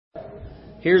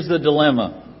Here's the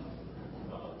dilemma.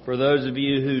 For those of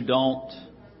you who don't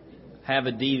have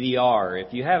a DVR,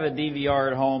 if you have a DVR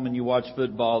at home and you watch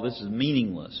football, this is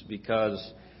meaningless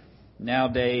because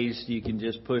nowadays you can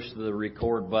just push the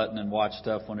record button and watch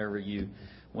stuff whenever you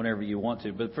want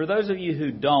to. But for those of you who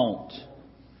don't,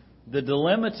 the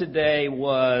dilemma today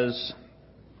was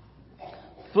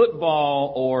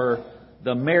football or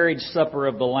the marriage supper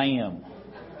of the Lamb.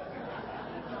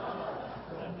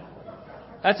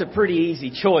 That's a pretty easy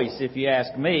choice if you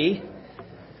ask me.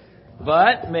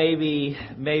 But maybe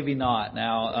not.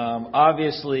 Now,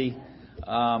 obviously,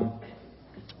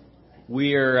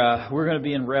 we're going to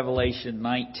be in Revelation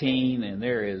 19, and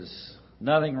there is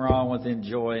nothing wrong with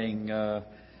enjoying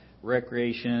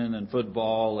recreation and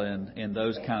football and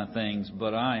those kind of things.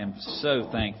 But I am so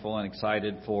thankful and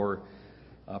excited for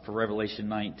Revelation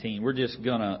 19. We're just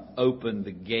going to open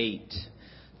the gate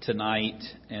tonight,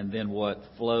 and then what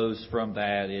flows from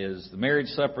that is the marriage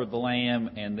supper of the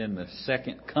Lamb, and then the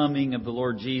second coming of the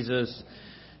Lord Jesus,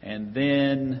 and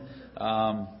then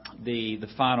the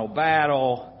final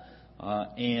battle.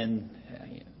 And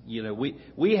you know,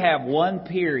 we have one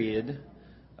period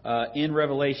in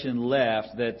Revelation left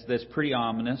that's pretty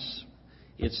ominous.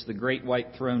 It's the Great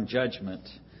White Throne Judgment,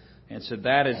 and so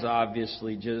that is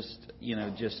obviously just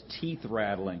teeth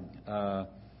rattling.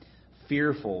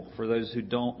 Fearful for those who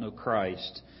don't know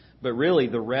Christ, but really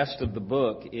the rest of the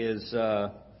book is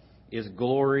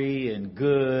glory and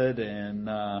good, and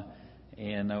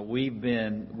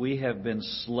we have been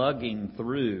slugging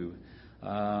through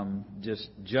just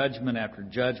judgment after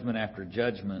judgment after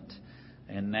judgment,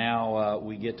 and now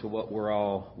we get to what we're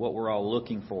all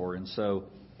looking for, and so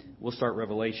we'll start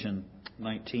Revelation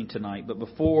 19 tonight. But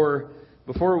before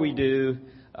we do,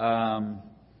 I'm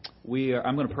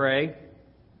going to pray.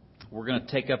 We're going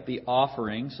to take up the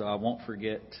offering, so I won't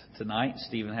forget tonight.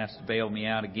 Stephen has to bail me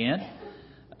out again.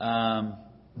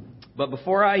 But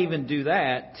before I even do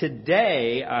that,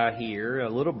 today I hear, a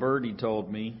little birdie told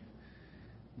me,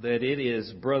 that it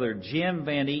is Brother Jim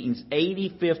Van Eaton's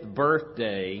 85th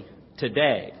birthday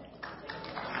today.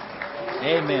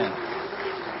 Amen.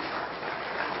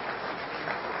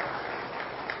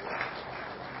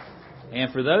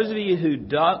 And for those of you who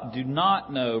do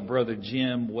not know Brother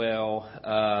Jim well,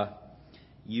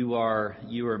 you are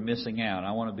missing out.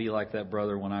 I want to be like that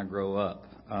brother when I grow up.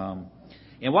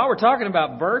 And while we're talking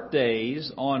about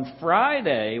birthdays, on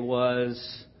Friday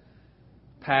was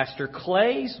Pastor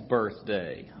Clay's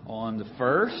birthday on the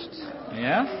 1st.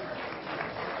 Yeah?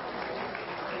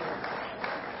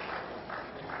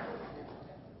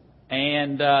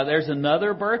 And there's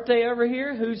another birthday over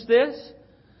here. Who's this?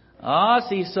 I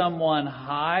see someone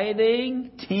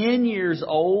hiding. 10 years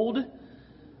old.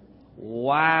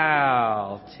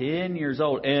 Wow, 10 years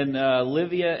old. And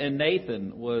Livia and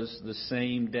Nathan was the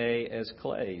same day as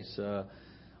Clay's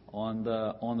on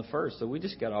the 1st. So we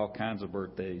just got all kinds of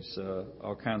birthdays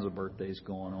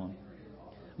going on.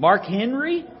 Mark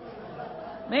Henry?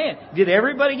 Man,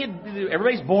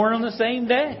 everybody's born on the same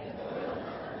day?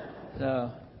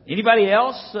 Anybody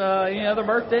else? Any other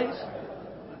birthdays?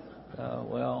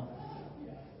 Well,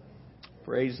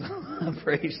 praise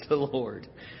the Lord.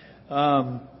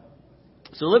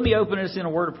 So let me open us in a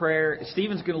word of prayer.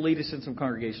 Stephen's going to lead us in some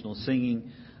congregational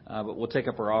singing, but we'll take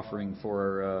up our offering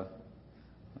for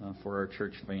our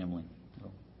church family.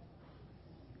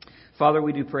 Father,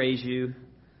 we do praise you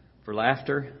for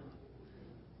laughter.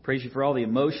 Praise you for all the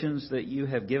emotions that you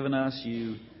have given us.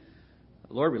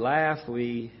 Lord, we laugh.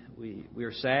 We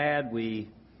are sad. We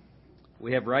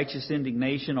have righteous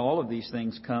indignation. All of these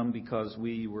things come because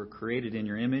we were created in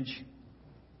your image.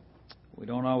 We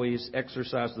don't always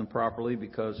exercise them properly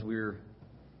because we're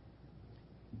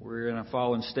in a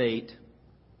fallen state.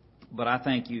 But I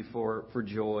thank you for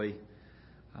joy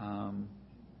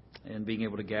and being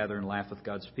able to gather and laugh with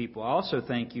God's people. I also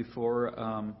thank you for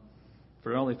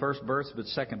not only first birth but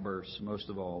second birth, most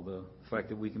of all, the fact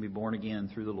that we can be born again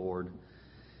through the Lord.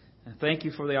 And thank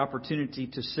you for the opportunity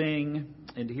to sing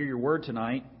and to hear your word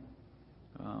tonight.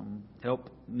 Help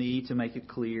me to make it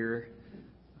clear.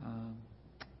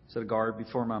 Set a guard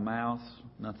before my mouth.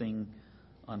 Nothing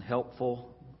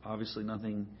unhelpful. Obviously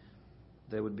nothing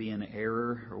that would be an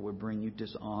error or would bring you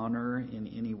dishonor in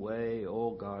any way.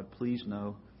 Oh God, please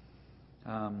no.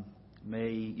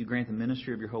 May you grant the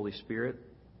ministry of your Holy Spirit.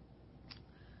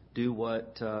 Do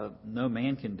what no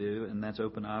man can do, and that's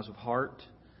open eyes of heart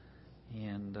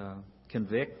and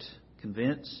convict,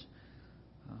 convince,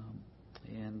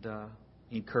 and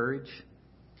encourage.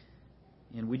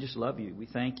 And we just love you. We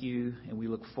thank you, and we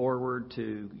look forward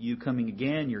to you coming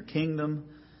again, your kingdom,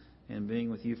 and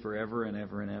being with you forever and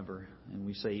ever and ever. And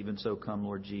we say, even so, come,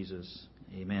 Lord Jesus.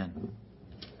 Amen.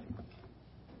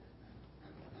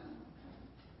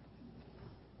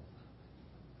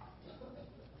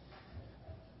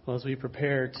 Well, as we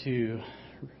prepare to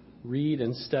read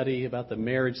and study about the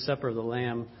marriage supper of the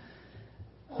Lamb,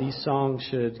 these songs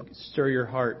should stir your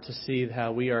heart to see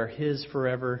how we are His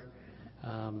forever,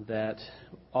 that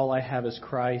all I have is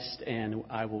Christ, and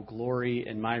I will glory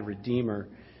in my Redeemer.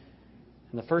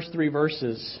 And the first three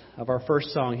verses of our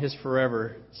first song, His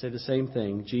Forever, say the same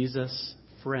thing: Jesus,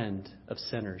 friend of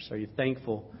sinners. Are you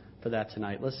thankful for that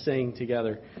tonight? Let's sing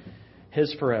together,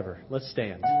 His Forever. Let's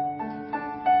stand.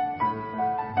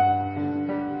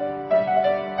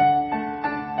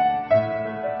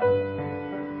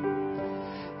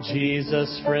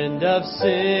 Jesus, friend of sinners,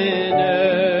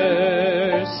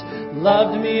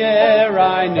 loved me ere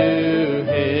I knew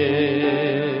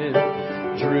Him,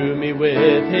 drew me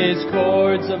with His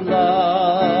cords of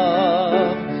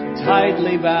love,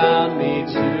 tightly bound me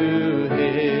to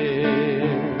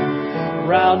Him.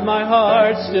 Round my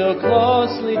heart still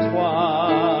closely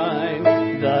twined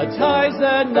the ties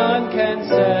that none can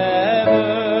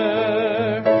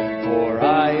sever, for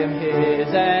I am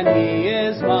His and He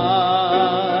is mine.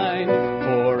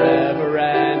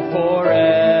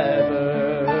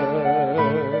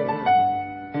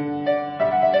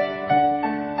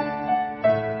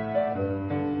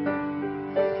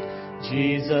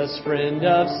 Jesus, friend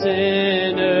of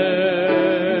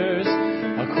sinners,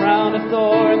 a crown of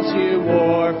thorns you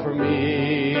wore for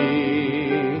me,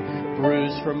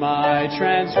 bruised for my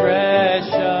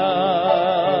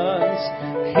transgressions,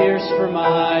 pierced for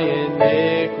my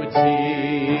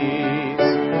iniquities.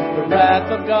 The wrath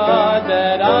of God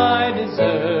that I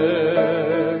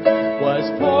deserved was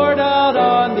poured out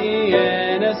on the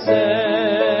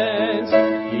innocent.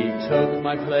 He took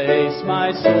my place,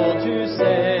 my soul to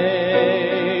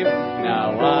save.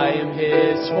 Now I am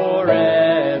His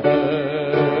forever.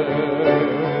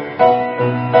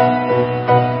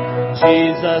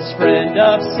 Jesus, friend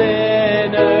of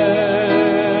sinners,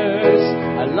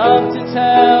 I love to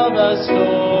tell the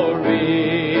story.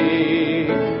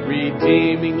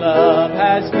 Redeeming love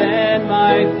has been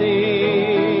my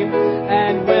theme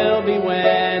and will be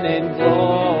when in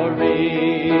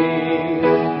glory.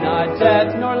 Not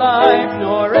death nor life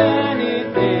nor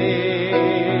anything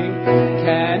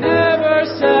can ever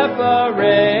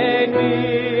separate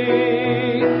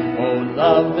me. Oh,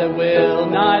 love that will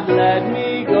not let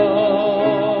me go.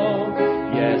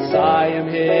 Yes, I am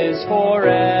His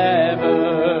forever.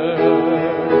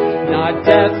 Not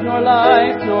death nor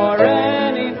life nor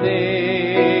anything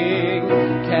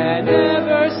can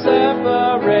ever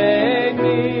separate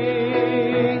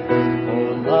me.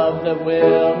 Oh, love that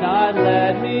will not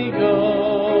let me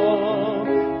go.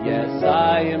 Yes,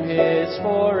 I am His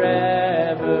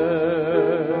forever.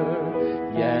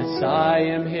 Yes, I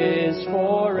am His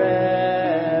forever.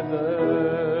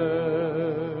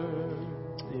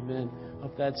 Amen.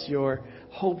 Hope that's your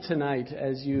hope tonight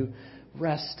as you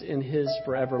rest in His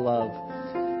forever love.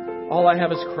 All I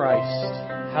have is Christ.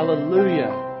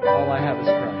 Hallelujah. All I have is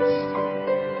Christ.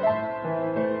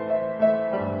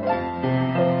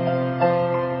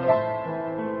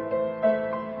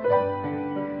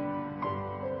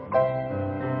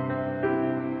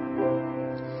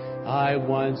 I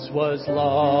once was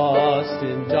lost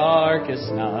in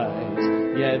darkest night,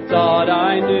 yet thought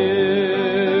I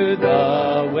knew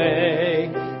the way.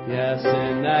 Yes,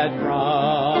 in that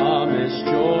promised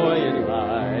joy and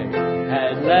light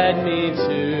had led me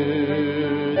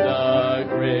to the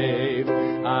grave.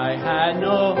 I had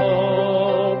no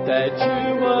hope that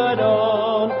you would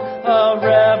own, a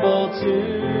rebel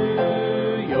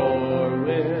to your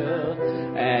will.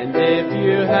 And if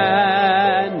you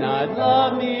had not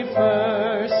loved me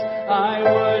first, I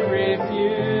would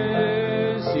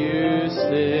refuse you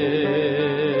still.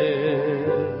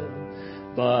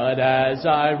 But as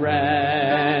I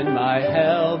ran my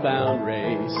hell-bound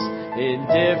race,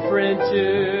 indifferent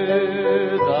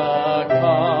to the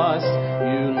cost,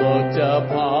 you looked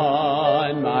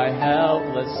upon my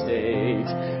helpless state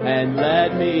and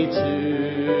led me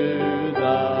to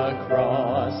the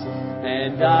cross.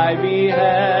 And I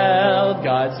beheld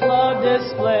God's love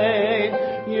displayed.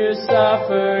 You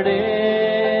suffered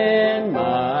in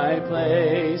my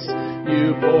place.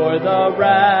 You bore the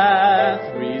wrath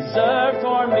reserved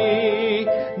for me.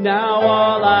 Now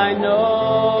all I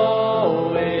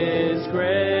know is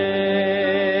grace.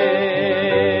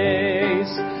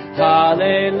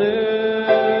 Hallelujah.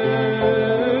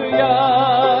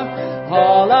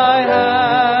 All I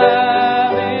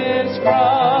have is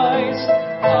Christ.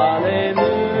 Hallelujah.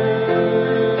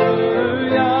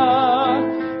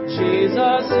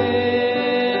 Jesus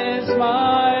is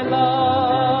my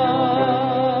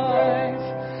life.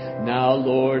 Now,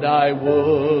 Lord, I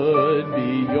would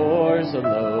be yours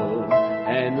alone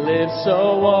and live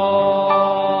so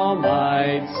all all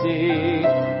might see.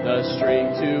 The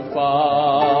strength to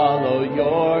follow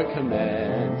your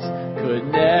commands could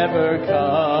never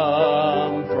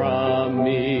come from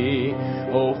me.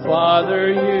 Oh, Father,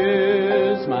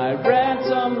 use my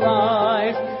ransom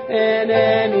life in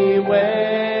any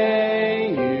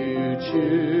way you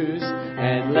choose,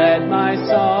 and let my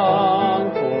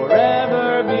song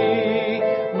forever be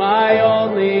my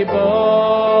only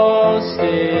boast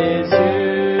is you.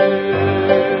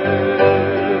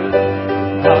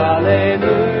 Hallelujah.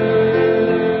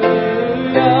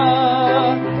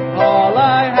 All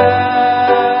I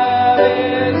have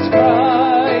is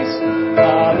Christ.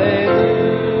 Hallelujah.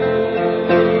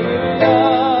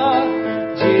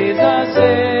 Jesus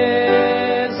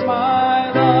is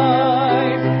my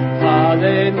life.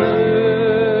 Hallelujah.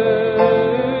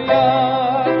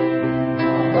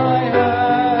 All I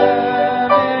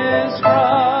have is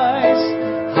Christ.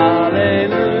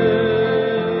 Hallelujah.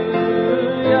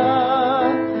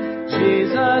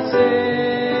 Jesus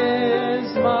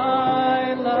is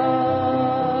my life.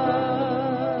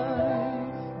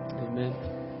 Amen.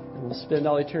 And we'll spend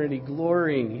all eternity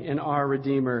glorying in our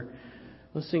Redeemer.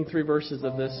 Let's sing 3 verses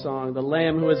of this song. The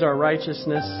Lamb who is our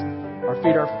righteousness, our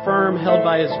feet are firm, held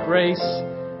by His grace,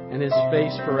 and His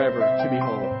face forever to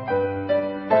behold.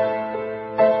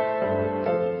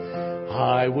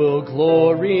 I will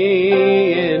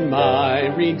glory in my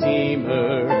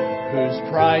Redeemer, whose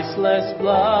priceless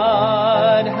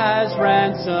blood has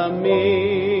ransomed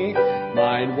me.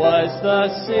 Mine was the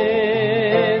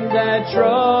sin that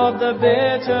drove the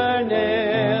bitter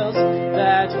nails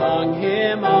that hung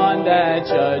Him on that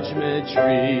judgment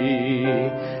tree.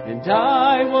 And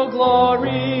I will glory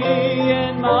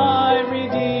in my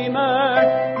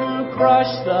Redeemer, who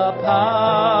crushed the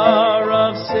power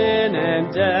of sin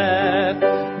and death,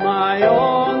 my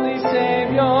only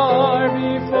Savior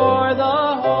before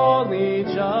the holy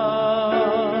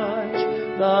Judge,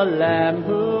 the Lamb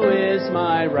who is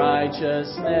my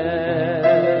righteousness,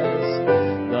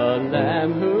 the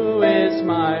Lamb who is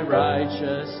my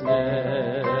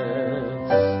righteousness.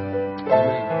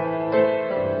 Amen.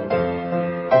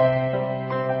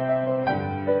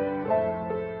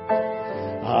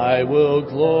 I will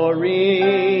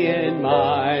glory in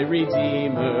my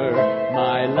Redeemer.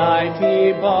 My life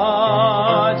He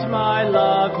bought, my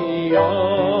love He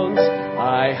owns.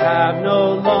 I have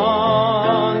no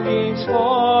longings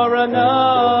for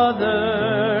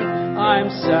another. I'm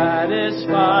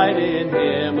satisfied in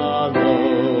Him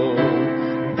alone.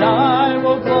 And I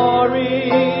will glory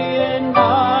in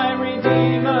my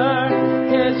Redeemer,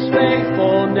 His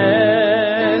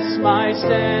faithfulness, my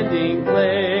standing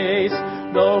place.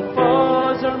 Though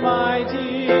foes are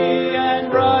mighty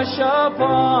and rush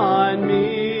upon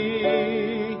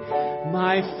me,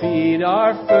 my feet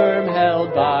are firm,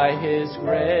 held by His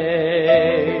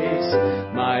grace.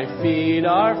 My feet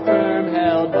are firm,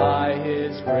 held by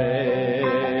His grace.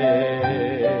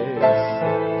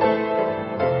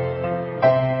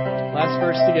 Last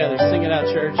verse together. Sing it out,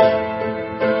 church.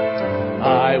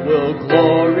 I will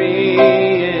glory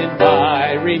in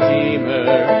my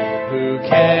Redeemer, who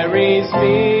carries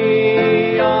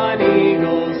me on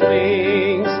eagle's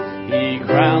wings. He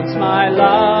crowns my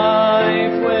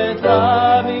life with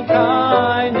loving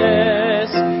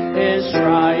kindness. His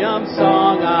triumph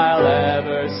song I'll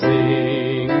ever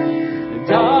sing.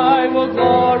 And I will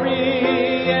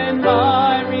glory in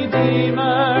my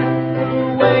Redeemer,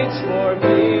 who waits for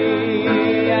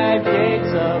me at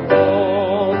gates of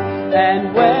gold.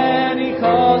 And when He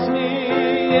calls me,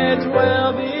 it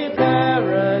will be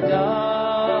paradise,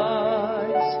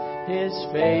 His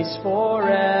face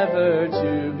forever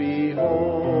to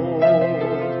behold,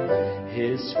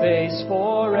 His face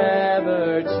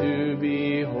forever to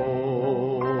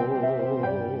behold.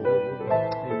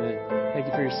 Amen. Thank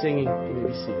you for your singing. You may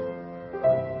be seated.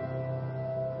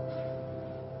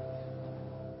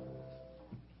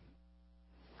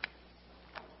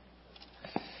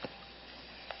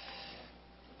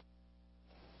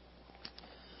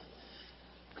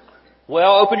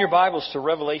 Well, open your Bibles to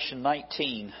Revelation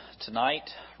 19 tonight.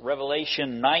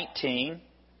 Revelation 19.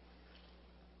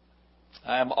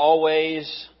 I'm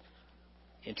always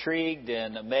intrigued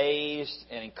and amazed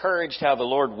and encouraged how the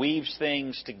Lord weaves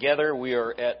things together. We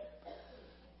are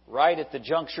right at the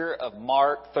juncture of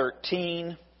Mark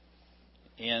 13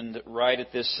 and right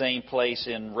at this same place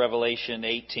in Revelation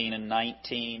 18 and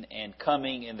 19 and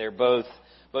coming, and they're both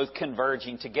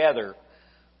converging together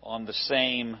on the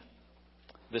same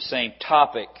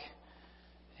topic.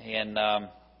 And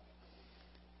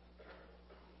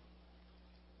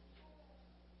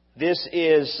this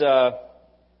is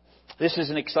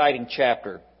an exciting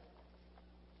chapter.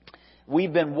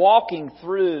 We've been walking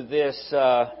through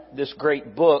this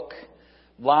great book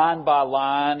line by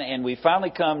line, and we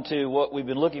finally come to what we've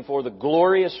been looking for, the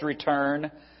glorious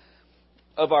return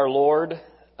of our Lord.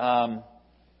 I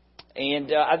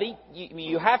think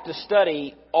you have to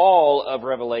study all of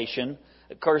Revelation.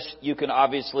 Of course, you can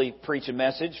obviously preach a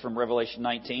message from Revelation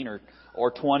 19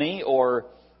 or 20 or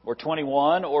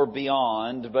 21 or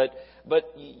beyond,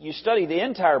 but you study the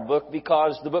entire book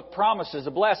because the book promises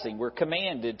a blessing. We're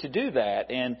commanded to do that,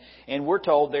 and we're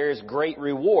told there is great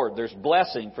reward. There's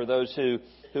blessing for those who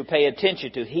pay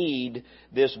attention, to heed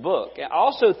this book. I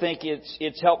also think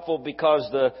it's helpful because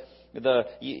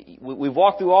we've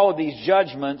walked through all of these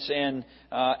judgments, and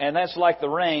that's like the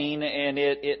rain, and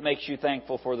it makes you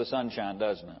thankful for the sunshine,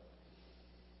 doesn't it?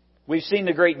 We've seen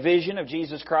the great vision of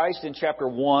Jesus Christ in chapter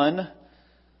 1,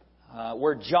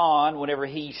 where John, whenever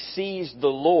he sees the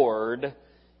Lord,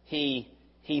 he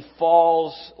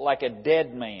falls like a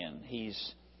dead man.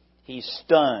 He's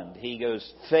stunned. He goes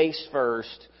face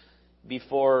first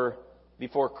before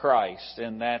Christ,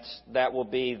 and that will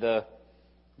be the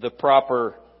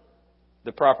proper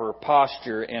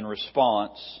posture and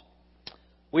response.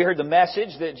 We heard the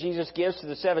message that Jesus gives to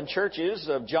the 7 churches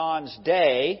of John's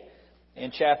day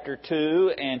in chapter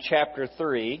 2 and chapter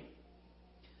 3.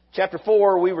 Chapter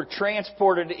 4, we were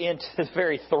transported into the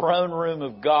very throne room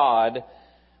of God,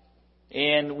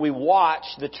 and we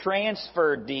watched the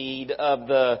transfer deed of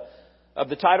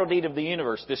the title deed of the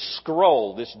universe, this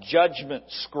scroll, this judgment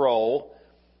scroll,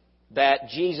 that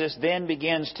Jesus then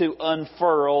begins to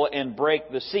unfurl and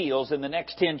break the seals. In the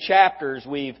next 10 chapters,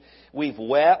 we've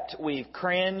wept, we've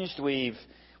cringed, we've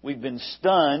been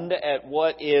stunned at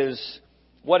what is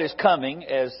coming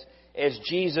as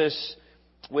Jesus,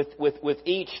 with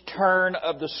each turn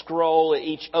of the scroll,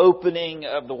 each opening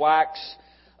of the wax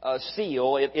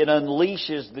seal, it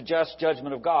unleashes the just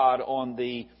judgment of God on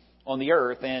the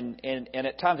earth, and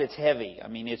at times it's heavy. I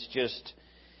mean,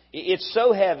 it's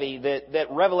so heavy that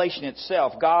Revelation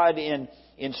itself, God in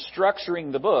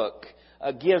structuring the book,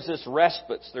 gives us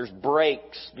respites. There's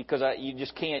breaks because you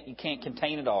can't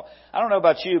contain it all. I don't know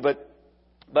about you, but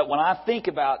when I think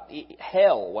about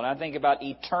hell, when I think about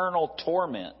eternal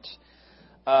torment,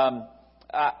 I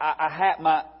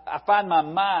find my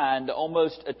mind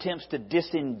almost attempts to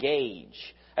disengage.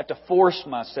 I have to force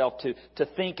myself to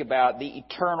think about the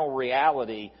eternal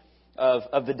reality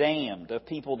of the damned, of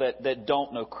people that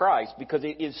don't know Christ, because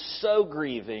it is so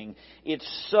grieving,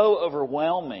 it's so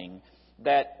overwhelming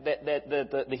that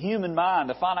the human mind,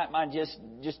 the finite mind,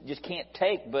 just can't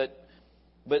take but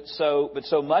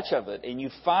so much of it. And you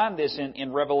find this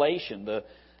in Revelation,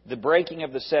 the breaking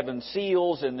of the 7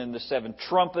 seals, and then the 7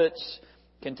 trumpets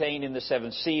contained in the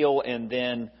 7th seal,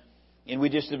 and we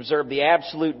just observe the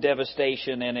absolute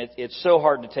devastation, and it's so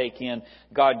hard to take in.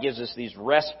 God gives us these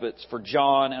respites for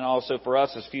John and also for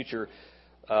us as future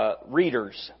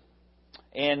readers.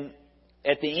 And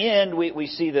at the end, we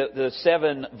see the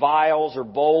 7 vials or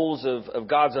bowls of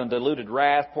God's undiluted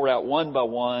wrath poured out one by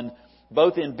one,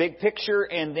 both in big picture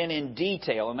and then in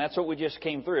detail. And that's what we just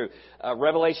came through.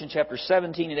 Revelation chapter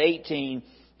 17 and 18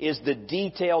 is the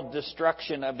detailed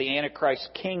destruction of the Antichrist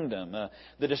kingdom,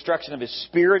 the destruction of his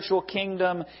spiritual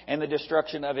kingdom and the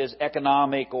destruction of his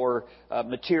economic or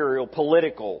material,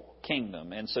 political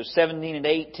kingdom. And so 17 and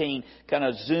 18 kind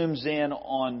of zooms in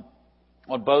on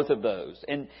both of those.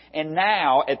 And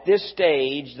now, at this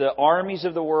stage, the armies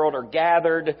of the world are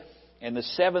gathered, and the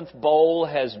 7th bowl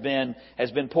has been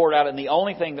poured out, and the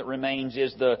only thing that remains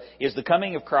is the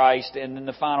coming of Christ, and then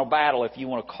the final battle, if you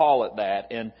want to call it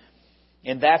that.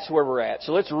 And that's where we're at.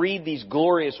 So let's read these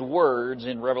glorious words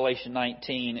in Revelation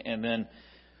 19 and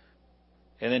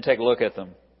then take a look at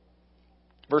them.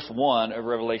 Verse 1 of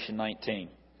Revelation 19.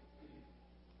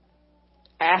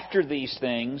 After these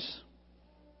things,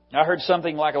 I heard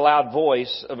something like a loud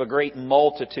voice of a great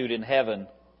multitude in heaven,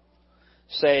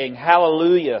 saying,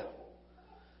 Hallelujah!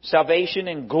 Salvation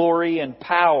and glory and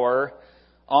power,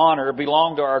 honor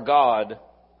belong to our God,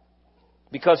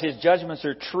 because His judgments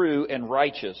are true and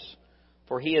righteous.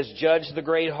 For He has judged the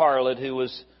great harlot who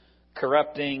was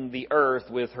corrupting the earth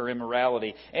with her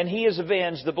immorality. And He has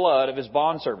avenged the blood of His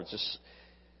bondservants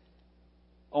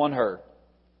on her.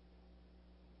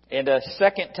 And a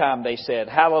second time they said,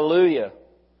 Hallelujah!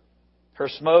 Her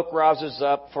smoke rises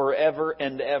up forever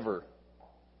and ever.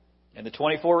 And the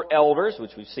 24 elders,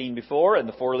 which we've seen before, and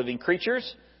the 4 living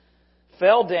creatures,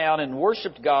 fell down and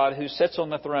worshipped God who sits on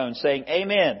the throne, saying,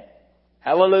 Amen!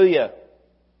 Hallelujah!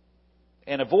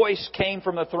 And a voice came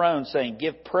from the throne saying,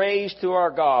 Give praise to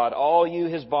our God, all you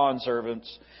His bondservants,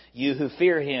 you who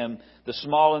fear Him, the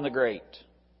small and the great.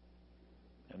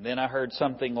 And then I heard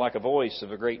something like a voice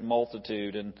of a great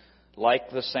multitude and like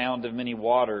the sound of many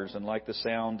waters and like the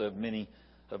sound of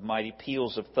mighty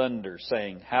peals of thunder,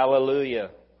 saying,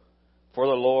 Hallelujah! For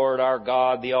the Lord our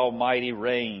God, the Almighty,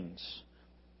 reigns.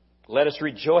 Let us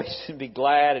rejoice and be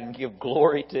glad and give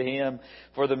glory to Him,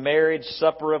 for the marriage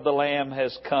supper of the Lamb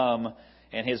has come,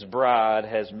 and His bride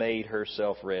has made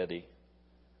herself ready.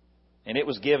 And it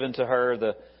was given to her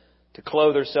to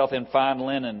clothe herself in fine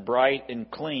linen, bright and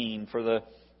clean, for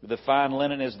the fine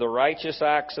linen is the righteous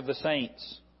acts of the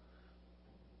saints.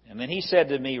 And then He said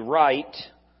to me, Write,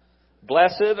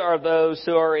 Blessed are those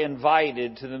who are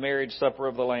invited to the marriage supper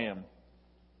of the Lamb.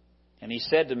 And He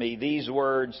said to me, these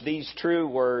are true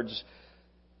words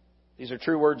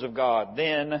of God.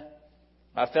 Then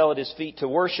I fell at His feet to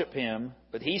worship Him,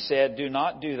 but He said, Do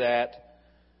not do that,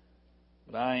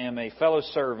 but I am a fellow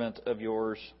servant of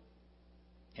yours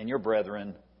and your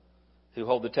brethren who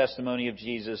hold the testimony of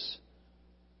Jesus.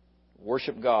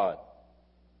 Worship God.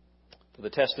 For the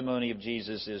testimony of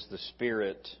Jesus is the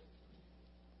spirit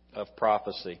of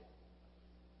prophecy.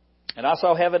 And I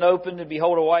saw heaven opened, and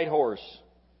behold, a white horse.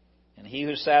 And He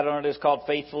who sat on it is called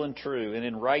Faithful and True, and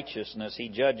in righteousness He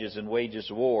judges and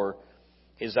wages war.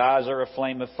 His eyes are a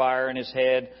flame of fire, and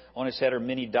on His head are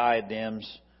many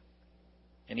diadems.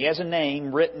 And He has a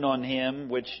name written on Him,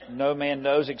 which no man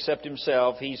knows except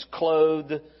Himself. He's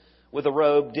clothed with a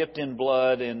robe dipped in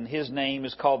blood, and His name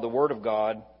is called the Word of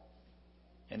God.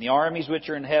 And the armies which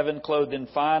are in heaven, clothed in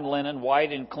fine linen,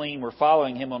 white and clean, were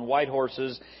following Him on white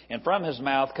horses. And from His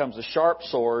mouth comes a sharp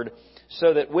sword,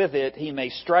 so that with it He may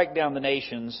strike down the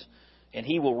nations, and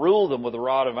He will rule them with a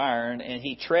rod of iron, and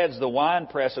He treads the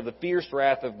winepress of the fierce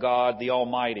wrath of God, the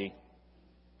Almighty.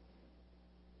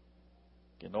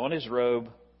 And on His robe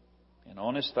and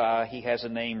on His thigh He has a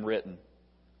name written,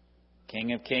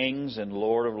 King of Kings and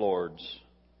Lord of Lords.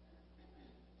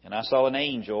 And I saw an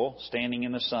angel standing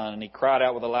in the sun, and he cried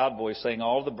out with a loud voice, saying,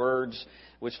 All the birds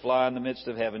which fly in the midst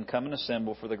of heaven, come and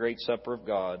assemble for the great supper of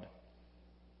God,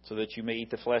 so that you may eat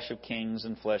the flesh of kings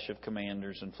and flesh of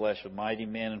commanders and flesh of mighty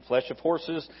men and flesh of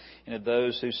horses and of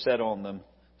those who sat on them,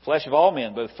 flesh of all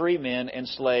men, both free men and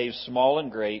slaves, small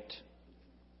and great.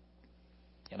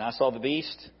 And I saw the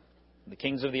beast, and the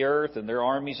kings of the earth, and their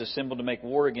armies assembled to make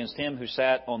war against Him who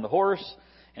sat on the horse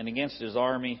and against His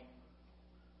army.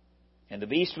 And the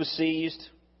beast was seized,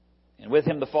 and with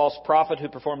him the false prophet who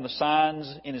performed the signs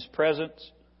in his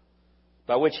presence,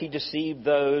 by which he deceived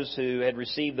those who had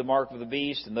received the mark of the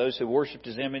beast and those who worshipped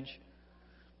his image.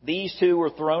 These two were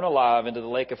thrown alive into the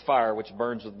lake of fire, which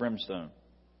burns with brimstone.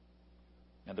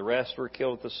 And the rest were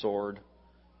killed with the sword,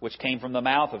 which came from the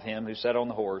mouth of him who sat on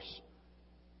the horse.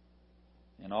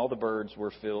 And all the birds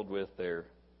were filled with their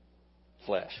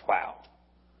flesh. Wow.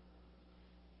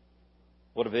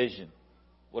 What a vision.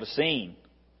 What a scene.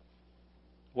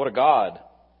 What a God.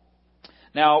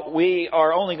 Now, we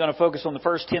are only going to focus on the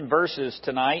first 10 verses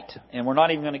tonight, and we're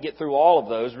not even going to get through all of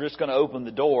those. We're just going to open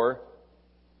the door.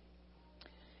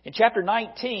 And chapter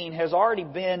 19 has already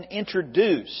been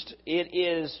introduced. It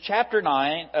is chapter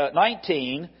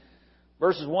 19,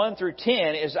 verses 1 through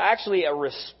 10, is actually a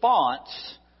response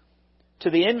to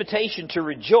the invitation to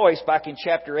rejoice back in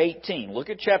chapter 18. Look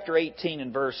at chapter 18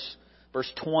 and verse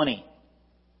 20.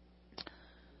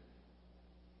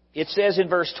 It says in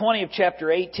verse 20 of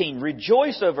chapter 18,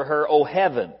 Rejoice over her, O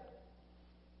heaven,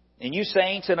 and you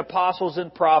saints and apostles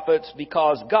and prophets,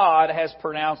 because God has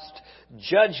pronounced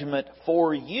judgment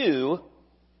for you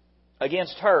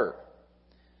against her.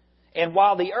 And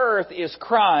while the earth is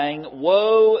crying,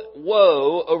 Woe,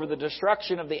 woe, over the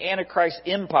destruction of the Antichrist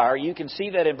empire, you can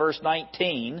see that in verse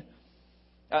 19.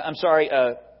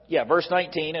 Verse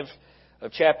 19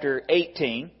 of chapter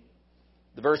 18.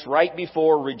 The verse right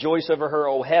before, Rejoice over her,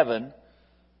 O heaven.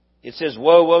 It says,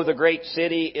 Woe, woe, the great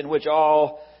city in which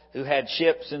all who had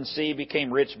ships in sea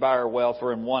became rich by her wealth,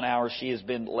 for in 1 hour she has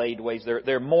been laid waste.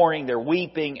 They're mourning, they're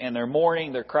weeping, and they're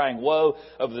mourning, they're crying, Woe,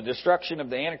 over the destruction of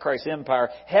the Antichrist empire.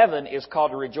 Heaven is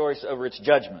called to rejoice over its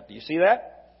judgment. Do you see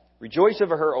that? Rejoice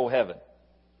over her, O heaven.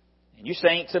 And you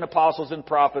saints and apostles and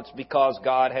prophets, because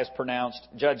God has pronounced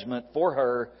judgment for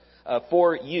her,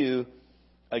 for you,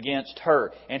 against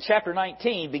her. And chapter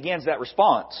 19 begins that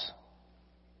response.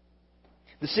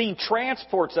 The scene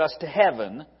transports us to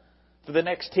heaven for the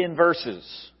next 10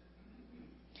 verses.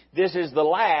 This is the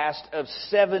last of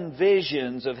 7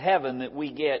 visions of heaven that we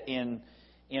get in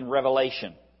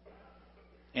Revelation.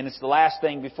 And it's the last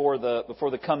thing before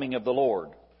the coming of the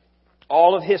Lord.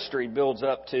 All of history builds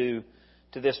up to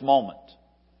this moment.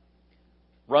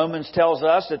 Romans tells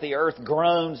us that the earth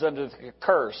groans under the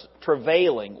curse,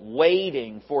 travailing,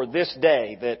 waiting for this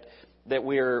day that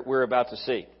we're about to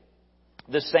see.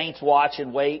 The saints watch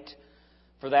and wait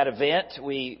for that event.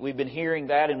 We've been hearing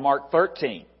that in Mark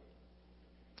 13.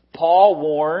 Paul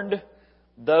warned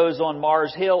those on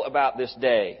Mars Hill about this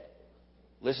day.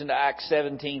 Listen to Acts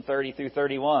 17:30 through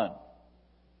 31.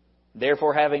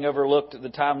 Therefore, having overlooked the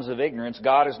times of ignorance,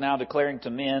 God is now declaring to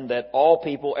men that all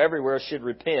people everywhere should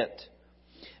repent,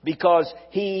 because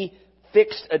He has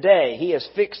fixed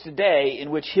a day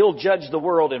in which He'll judge the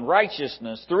world in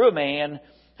righteousness through a man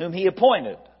whom He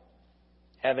appointed,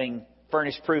 having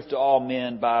furnished proof to all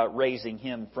men by raising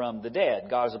Him from the dead.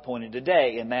 God has appointed a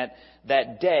day, and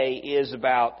that day is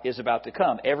about to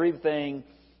come. Everything,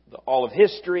 all of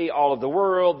history, all of the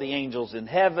world, the angels in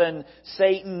heaven,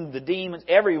 Satan, the demons,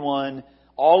 everyone,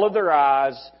 all of their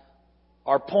eyes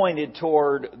are pointed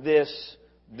toward this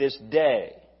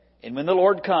day. And when the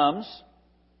Lord comes,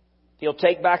 He'll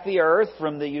take back the earth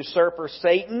from the usurper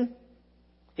Satan.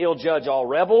 He'll judge all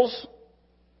rebels.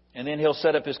 And then He'll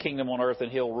set up His kingdom on earth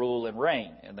and He'll rule and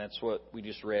reign. And that's what we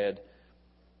just read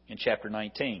in chapter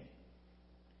 19.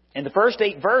 And the first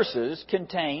 8 verses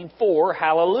contain 4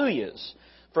 hallelujahs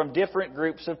from different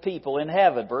groups of people in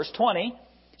heaven. Verse 20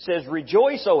 says,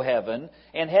 "Rejoice, O heaven,"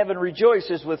 and heaven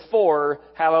rejoices with 4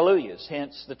 hallelujahs.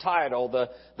 Hence the title,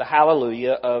 the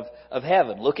hallelujah of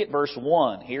heaven. Look at verse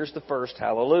 1. Here's the first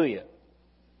hallelujah.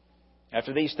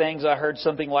 "After these things I heard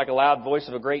something like a loud voice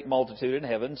of a great multitude in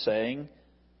heaven saying,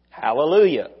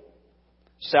 Hallelujah!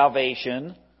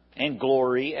 Salvation and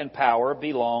glory and power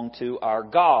belong to our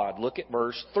God." Look at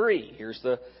verse 3. Here's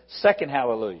the second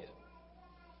hallelujah.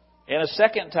 "And a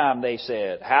second time they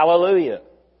said, Hallelujah!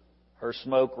 Her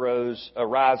smoke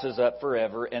rises up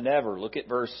forever and ever." Look at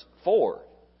verse 4.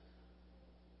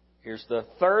 Here's the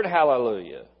third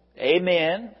hallelujah.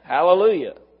 "Amen,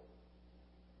 hallelujah."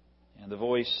 And the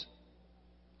voice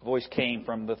came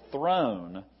from the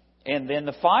throne. And then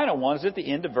the final one is at the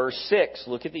end of verse 6.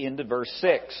 Look at the end of verse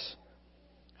 6.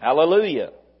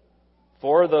 "Hallelujah!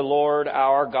 For the Lord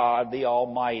our God, the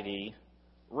Almighty,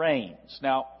 reigns."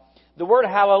 Now, the word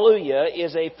hallelujah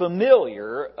is a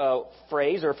familiar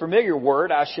phrase, or a familiar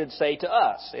word, I should say, to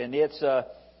us. And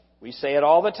we say it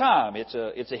all the time. It's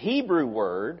a Hebrew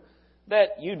word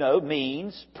that,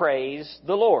 means praise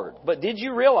the Lord. But did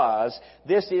you realize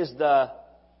this is the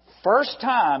first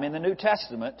time in the New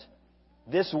Testament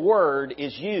this word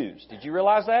is used? Did you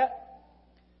realize that?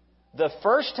 The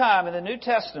first time in the New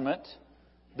Testament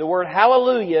the word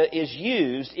hallelujah is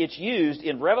used, it's used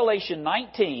in Revelation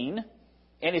 19,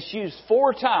 and it's used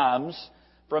 4 times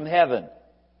from heaven.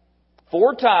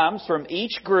 4 times from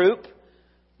each group,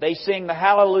 they sing the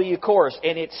hallelujah chorus,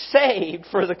 and it's saved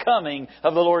for the coming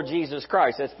of the Lord Jesus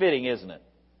Christ. That's fitting, isn't it?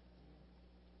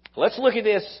 Let's look at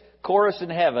this chorus in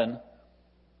heaven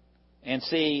and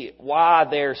see why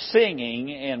they're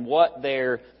singing and what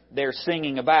they're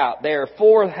singing about. There are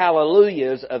 4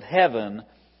 hallelujahs of heaven,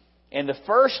 and the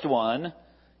first one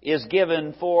is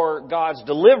given for God's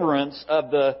deliverance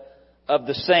of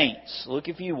the saints. Look,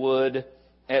 if you would,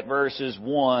 at verses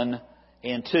 1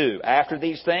 and 2. "After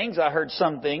these things I heard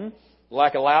something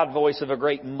like a loud voice of a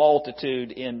great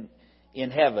multitude in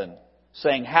heaven,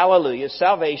 saying, Hallelujah!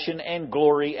 Salvation and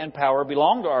glory and power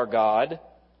belong to our God."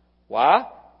 Why?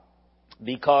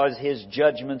 "Because His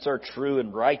judgments are true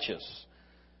and righteous.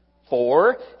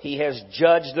 For He has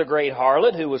judged the great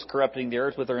harlot who was corrupting the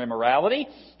earth with her immorality,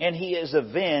 and He has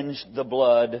avenged the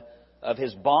blood of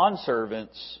His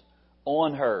bondservants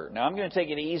on her." Now, I'm going to take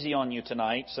it easy on you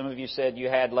tonight. Some of you said you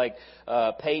had like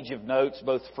a page of notes,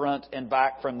 both front and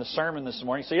back, from the sermon this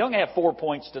morning. So you only have 4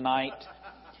 points tonight.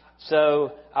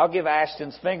 So I'll give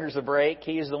Ashton's fingers a break.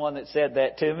 He is the one that said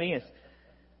that to me.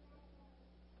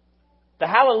 The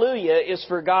hallelujah is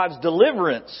for God's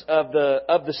deliverance of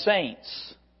the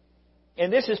saints.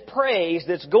 And this is praise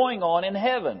that's going on in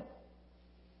heaven.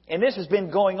 And this has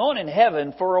been going on in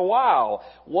heaven for a while.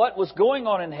 What was going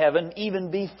on in heaven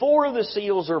even before the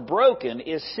seals are broken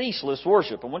is ceaseless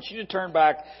worship. I want you to turn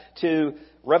back to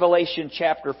Revelation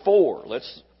chapter 4.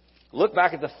 Let's look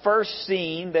back at the first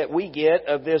scene that we get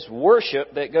of this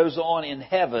worship that goes on in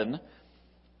heaven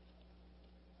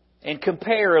and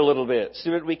compare a little bit,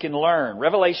 see what we can learn.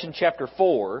 Revelation chapter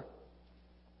 4.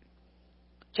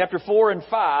 Chapter 4 and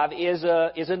 5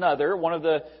 is another one of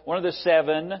the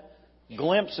 7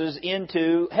 glimpses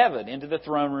into heaven, into the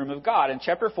throne room of God. And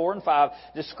chapter 4 and 5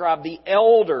 describe the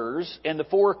elders and the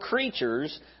 4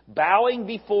 creatures bowing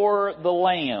before the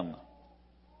Lamb.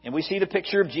 And we see the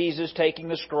picture of Jesus taking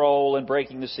the scroll and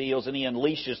breaking the seals, and He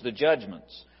unleashes the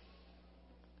judgments.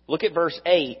 Look at verse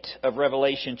 8 of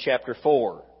Revelation chapter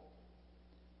 4.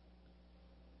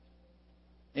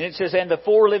 And it says, "And the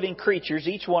 4 living creatures,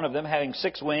 each one of them having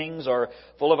 6 wings, are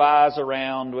full of eyes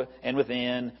around and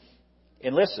within."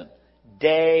 And listen,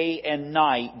 day and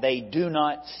night they do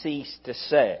not cease to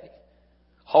say,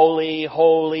 Holy,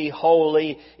 holy,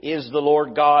 holy is the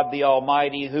Lord God the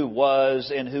Almighty, who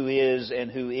was and who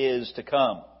is to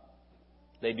come.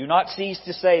 They do not cease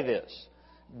to say this,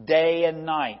 day and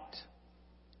night.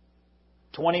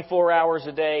 24 hours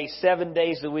a day, 7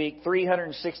 days a week,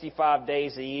 365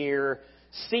 days a year,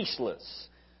 ceaseless,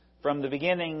 from the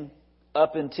beginning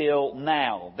up until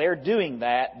now. They're doing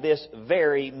that this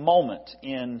very moment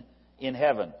in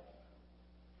heaven.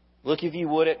 Look, if you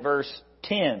would, at verse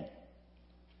 10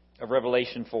 of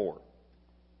Revelation 4.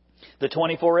 The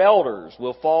 24 elders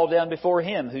will fall down before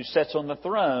Him who sits on the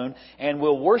throne and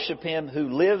will worship Him who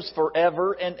lives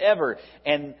forever and ever,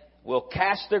 and will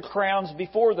cast their crowns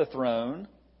before the throne,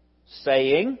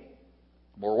 saying,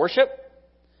 more worship,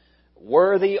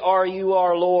 Worthy are you,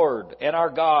 our Lord and our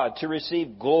God, to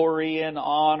receive glory and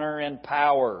honor and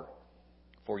power.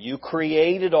 For you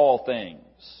created all things,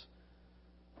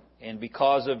 and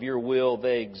because of your will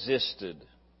they existed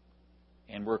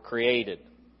and were created.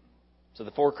 So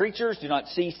the four creatures do not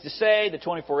cease to say, the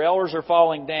 24 elders are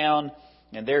falling down,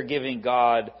 and they're giving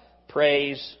God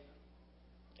praise.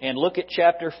 And look at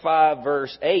chapter 5,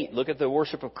 verse 8. Look at the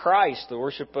worship of Christ, the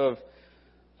worship of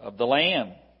the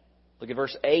Lamb. Look at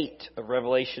verse 8 of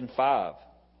Revelation 5.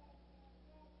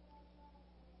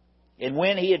 And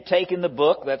when He had taken the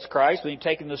book, that's Christ, when He had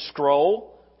taken the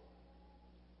scroll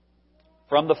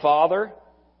from the Father,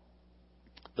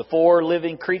 the four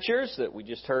living creatures that we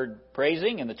just heard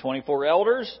praising and the 24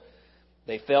 elders,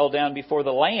 they fell down before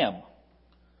the Lamb.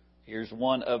 Here's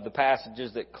one of the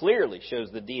passages that clearly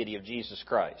shows the deity of Jesus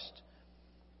Christ.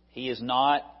 He is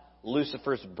not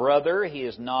Lucifer's brother. He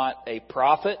is not a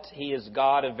prophet. He is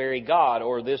God, a very God,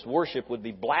 or this worship would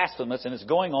be blasphemous, and it's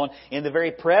going on in the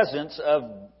very presence of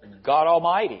God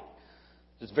Almighty.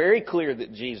 It's very clear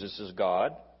that Jesus is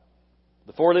God.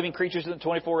 The four living creatures and the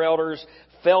 24 elders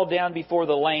fell down before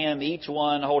the Lamb, each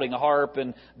one holding a harp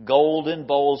and golden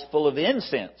bowls full of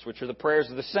incense, which are the prayers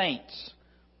of the saints.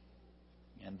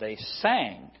 And they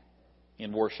sang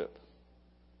in worship.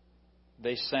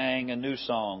 They sang a new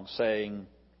song, saying,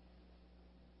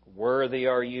 Worthy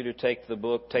are you to take the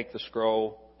book, take the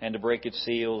scroll, and to break its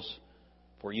seals,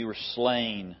 for you were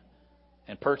slain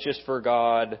and purchased for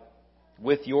God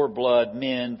with your blood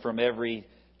men from every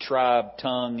tribe,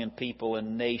 tongue, and people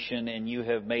and nation, and you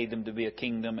have made them to be a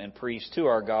kingdom and priests to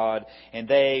our God, and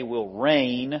they will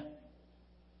reign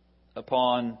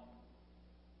upon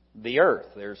the earth.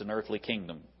 There's an earthly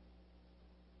kingdom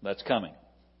that's coming.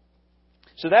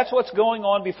 So that's what's going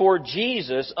on before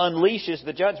Jesus unleashes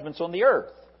the judgments on the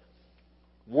earth.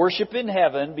 Worship in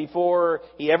heaven before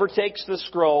He ever takes the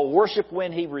scroll. Worship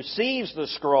when He receives the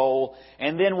scroll.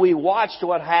 And then we watch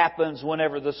what happens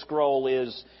whenever the scroll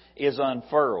is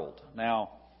unfurled. Now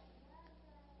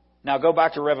go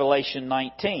back to Revelation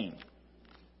 19.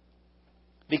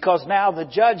 Because now the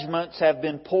judgments have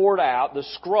been poured out. The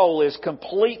scroll is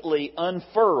completely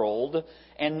unfurled.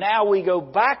 And now we go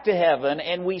back to heaven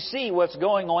and we see what's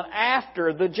going on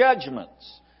after the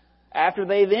judgments. After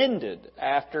they've ended.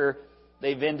 After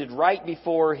they've ended right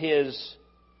before His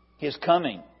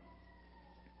coming.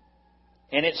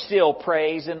 And it's still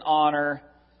praise and honor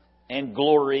and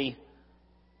glory,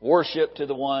 worship to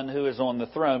the one who is on the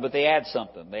throne. But they add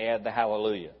something. They add the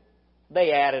hallelujah.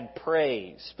 They added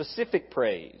praise, specific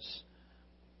praise.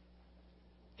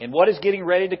 And what is getting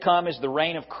ready to come is the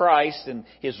reign of Christ and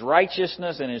His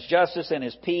righteousness and His justice and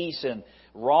His peace, and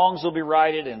wrongs will be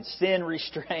righted and sin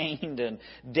restrained and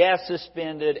death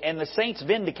suspended and the saints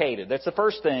vindicated. That's the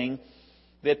first thing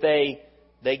that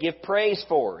they give praise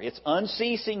for. It's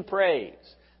unceasing praise.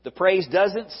 The praise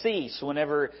doesn't cease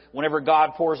whenever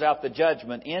God pours out the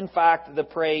judgment. In fact, the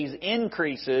praise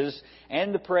increases,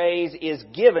 and the praise is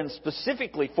given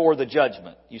specifically for the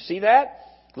judgment. You see that?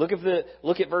 Look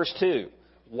at verse 2.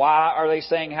 Why are they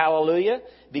saying hallelujah?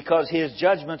 Because His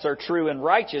judgments are true and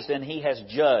righteous, and He has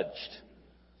judged.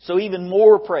 So even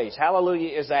more praise.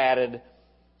 Hallelujah is added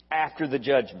after the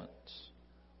judgments.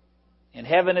 And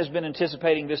heaven has been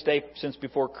anticipating this day since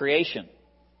before creation.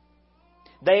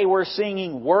 They were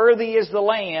singing, Worthy is the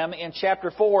Lamb in chapter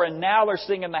 4, and now they're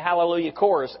singing the Hallelujah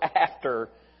chorus after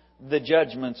the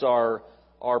judgments are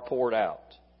poured out.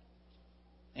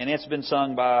 And it's being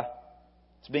sung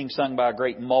by a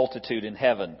great multitude in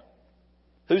heaven.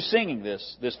 Who's singing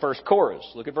this first chorus?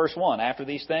 Look at verse 1. After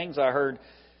these things I heard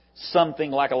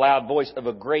something like a loud voice of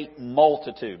a great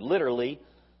multitude. Literally,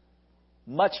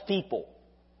 much people.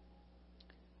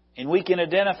 And we can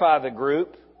identify the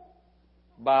group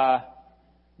by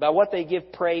what they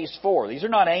give praise for. These are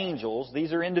not angels.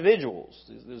 These are individuals.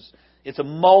 It's a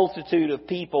multitude of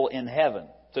people in heaven.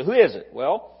 So who is it?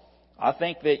 Well, I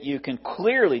think that you can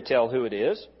clearly tell who it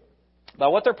is by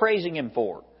what they're praising Him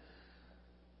for.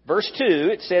 Verse 2,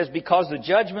 it says, because the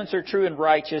judgments are true and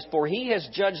righteous, for He has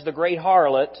judged the great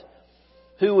harlot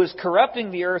who was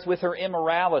corrupting the earth with her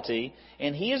immorality,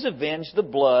 and He has avenged the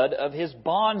blood of His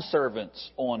bondservants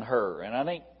on her. And I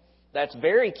think that's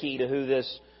very key to who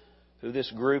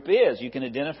this group is. You can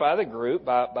identify the group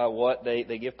by what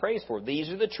they give praise for. These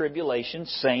are the tribulation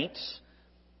saints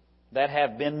that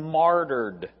have been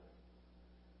martyred.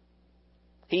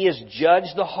 He has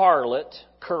judged the harlot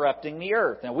corrupting the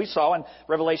earth. Now we saw in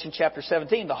Revelation chapter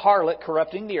 17, the harlot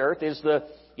corrupting the earth is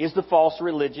the false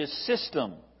religious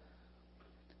system.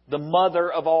 The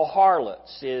mother of all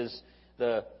harlots is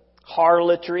the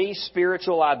harlotry,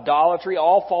 spiritual idolatry.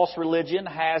 All false religion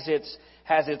has its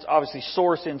obviously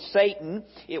source in Satan.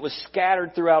 It was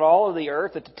scattered throughout all of the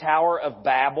earth at the Tower of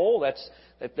Babel.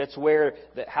 That's where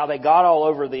how they got all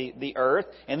over the earth.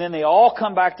 And then they all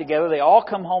come back together. They all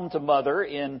come home to Mother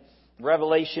in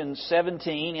Revelation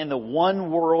 17 in the one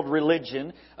world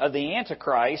religion of the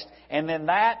Antichrist. And then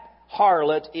that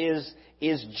harlot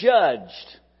is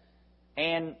judged.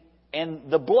 And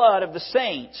the blood of the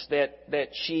saints that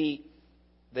she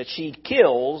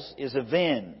kills is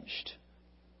avenged.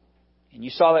 And you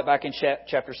saw that back in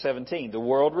chapter 17. The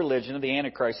world religion of the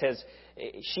Antichrist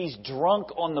she's drunk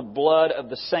on the blood of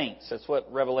the saints. That's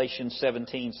what Revelation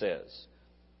 17 says.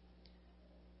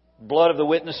 Blood of the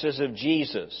witnesses of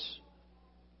Jesus.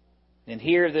 And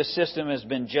here this system has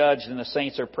been judged and the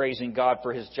saints are praising God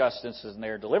for His justice and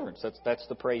their deliverance. That's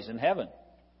the praise in heaven.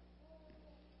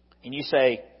 And you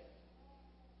say,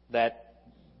 that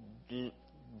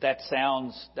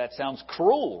sounds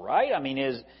cruel, right? I mean,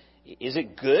 is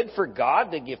it good for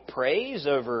God to give praise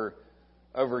over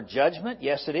judgment?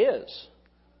 Yes, it is.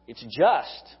 It's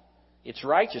just. It's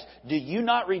righteous. Do you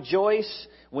not rejoice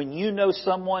when you know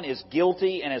someone is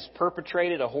guilty and has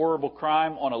perpetrated a horrible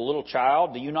crime on a little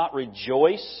child? Do you not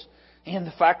rejoice in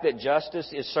the fact that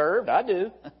justice is served? I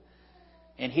do.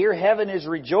 And here heaven is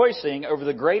rejoicing over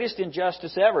the greatest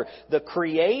injustice ever. The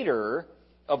creator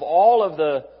of all of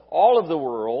the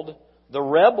world, the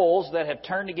rebels that have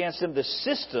turned against Him, the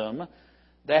system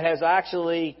that has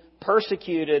actually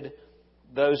persecuted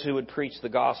those who would preach the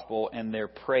gospel, and they're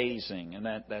praising.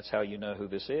 And that's how you know who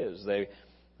this is.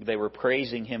 They were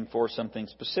praising Him for something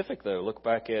specific, though. Look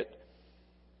back at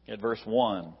verse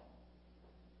 1.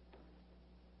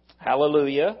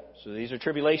 Hallelujah. So these are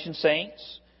tribulation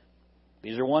saints.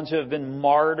 These are ones who have been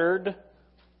martyred.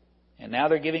 And now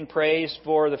they're giving praise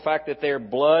for the fact that their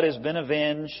blood has been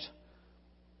avenged.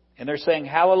 And they're saying,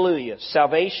 hallelujah.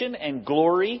 Salvation and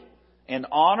glory and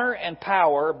honor and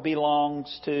power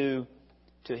belongs to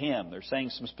Him. They're saying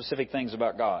some specific things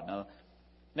about God. Now,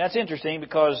 that's interesting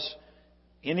because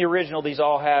in the original, they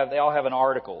all have an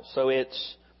article. So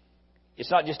it's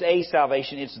not just a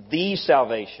salvation, it's the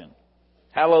salvation.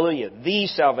 Hallelujah. The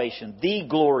salvation, the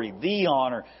glory, the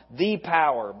honor, the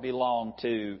power belong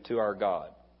to our God.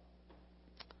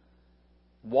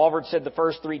 Walvoord said the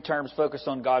first three terms focus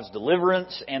on God's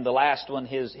deliverance, and the last one,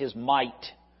 His might.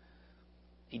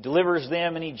 He delivers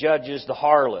them and He judges the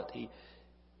harlot.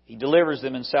 He delivers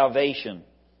them in salvation.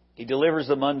 He delivers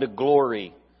them unto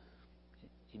glory.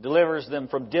 He delivers them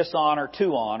from dishonor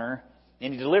to honor.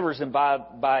 And He delivers them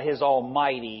by His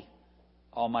almighty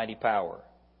power.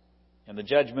 And the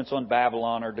judgments on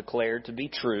Babylon are declared to be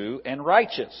true and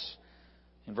righteous.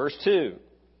 In verse 2,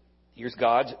 here's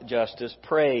God's justice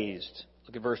praised.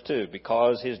 Look at verse 2.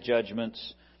 Because His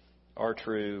judgments are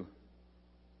true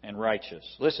and righteous.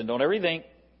 Listen, don't ever think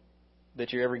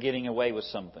that you're ever getting away with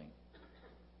something.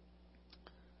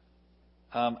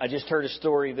 I just heard a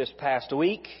story this past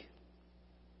week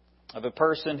of a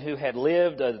person who had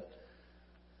lived a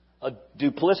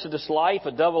duplicitous life,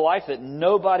 a double life that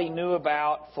nobody knew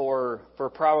about for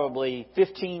probably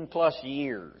 15 plus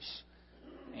years.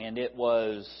 And it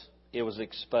was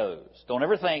exposed. Don't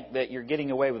ever think that you're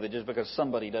getting away with it just because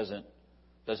somebody doesn't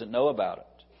know about it.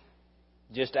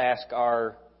 Just ask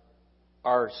our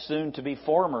soon-to-be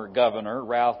former governor,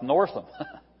 Ralph Northam,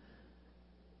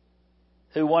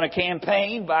 who won a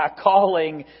campaign by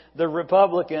calling the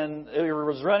Republican who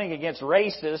was running against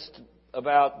racist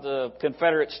about the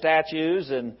Confederate statues,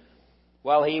 and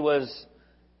while he was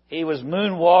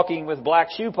moonwalking with black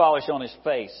shoe polish on his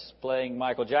face, playing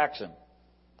Michael Jackson.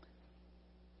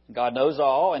 God knows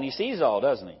all, and He sees all,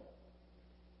 doesn't He?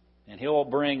 And He'll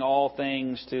bring all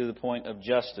things to the point of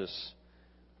justice.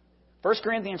 1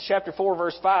 Corinthians chapter 4,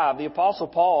 verse 5, the Apostle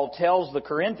Paul tells the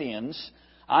Corinthians,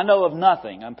 I know of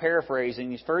nothing. I'm paraphrasing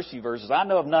these first few verses. I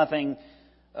know of nothing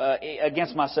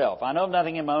against myself. I know of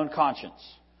nothing in my own conscience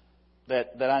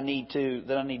that I need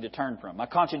to turn from. My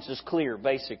conscience is clear,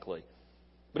 basically.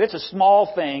 But it's a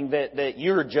small thing that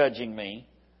you're judging me.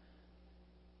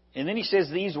 And then he says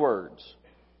these words.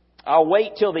 I'll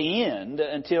wait till the end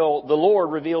until the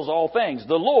Lord reveals all things.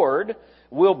 The Lord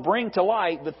will bring to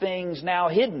light the things now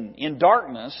hidden in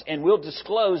darkness and will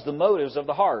disclose the motives of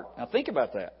the heart. Now think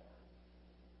about that.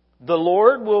 The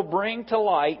Lord will bring to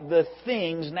light the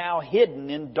things now hidden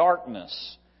in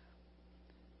darkness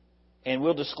and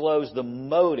will disclose the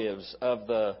motives of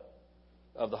the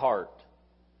heart.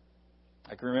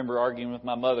 I can remember arguing with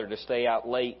my mother to stay out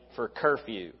late for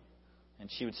curfew. And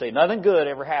she would say, nothing good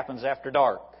ever happens after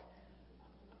dark.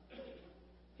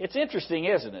 It's interesting,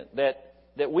 isn't it,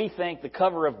 that we think the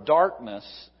cover of darkness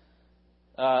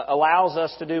allows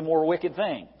us to do more wicked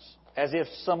things, as if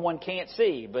someone can't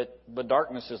see, but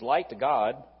darkness is light to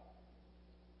God.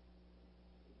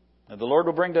 Now, the Lord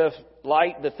will bring to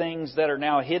light the things that are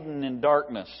now hidden in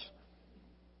darkness,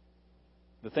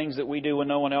 the things that we do when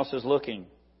no one else is looking.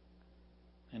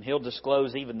 And He'll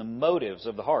disclose even the motives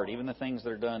of the heart, even the things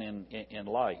that are done in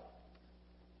light.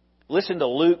 Listen to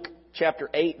Luke chapter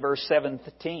 8, verse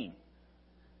 17.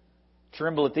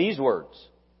 Tremble at these words.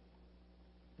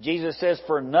 Jesus says,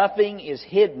 for nothing is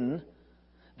hidden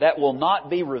that will not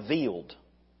be revealed,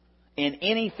 and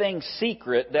anything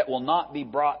secret that will not be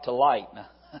brought to light. Now,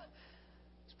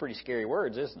 it's pretty scary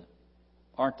words, isn't it?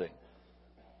 Aren't they?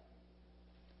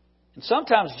 And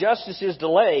sometimes justice is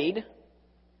delayed,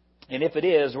 and if it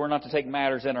is, we're not to take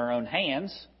matters in our own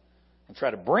hands and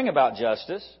try to bring about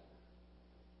justice.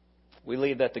 We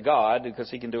leave that to God because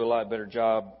He can do a lot better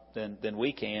job than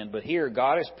we can. But here,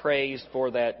 God is praised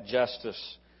for that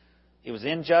justice. It was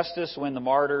injustice when the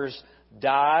martyrs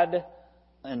died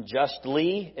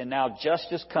unjustly, and now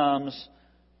justice comes,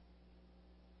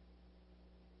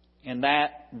 and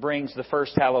that brings the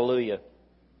first hallelujah.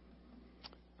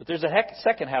 But there's a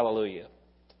second hallelujah.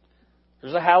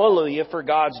 There's a hallelujah for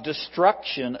God's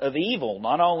destruction of evil.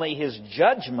 Not only His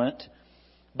judgment,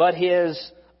 but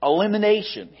His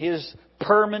elimination, His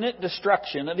permanent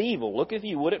destruction of evil. Look, if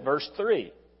you would, at verse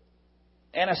 3.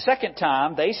 And a second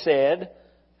time they said,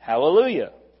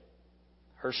 hallelujah.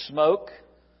 Her smoke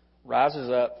rises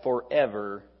up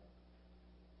forever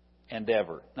and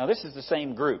ever. Now this is the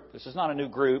same group. This is not a new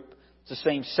group. It's the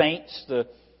same saints.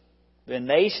 Then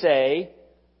they say,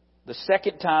 the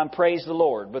second time, praise the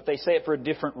Lord. But they say it for a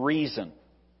different reason.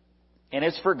 And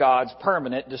it's for God's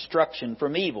permanent destruction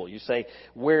from evil. You say,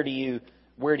 where do you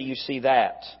see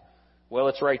that? Well,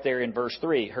 it's right there in verse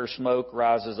 3. Her smoke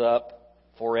rises up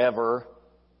forever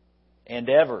and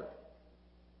ever.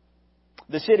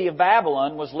 The city of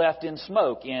Babylon was left in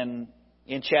smoke in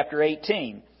chapter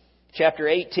 18. Chapter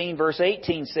 18, verse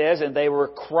 18 says, and they were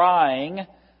crying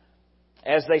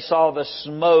as they saw the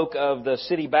smoke of the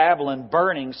city Babylon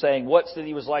burning, saying, what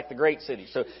city was like the great city?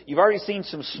 So you've already seen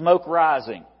some smoke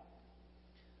rising.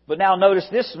 But now notice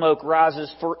this smoke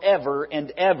rises forever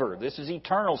and ever. This is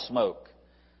eternal smoke.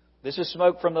 This is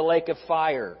smoke from the lake of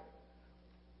fire.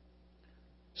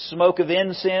 Smoke of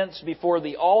incense before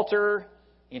the altar.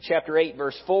 In chapter 8,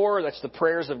 verse 4, that's the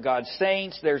prayers of God's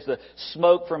saints. There's the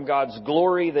smoke from God's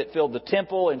glory that filled the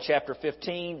temple in chapter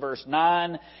 15, verse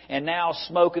 9. And now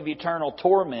smoke of eternal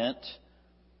torment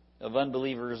of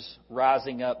unbelievers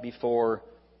rising up before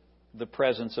the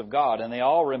presence of God. And they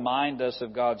all remind us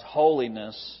of God's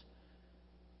holiness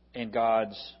and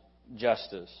God's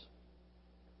justice.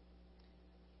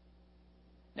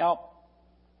 Now,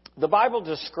 the Bible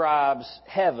describes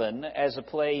heaven as a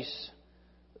place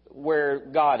where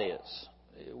God is.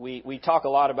 We talk a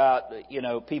lot about,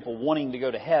 people wanting to go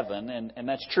to heaven, and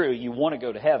that's true. You want to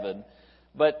go to heaven.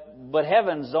 But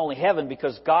heaven's only heaven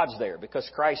because God's there, because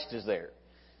Christ is there.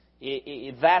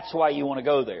 That's why you want to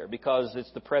go there, because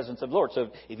it's the presence of the Lord.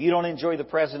 So if you don't enjoy the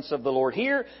presence of the Lord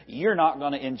here, you're not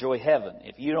going to enjoy heaven.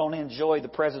 If you don't enjoy the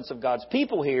presence of God's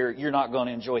people here, you're not going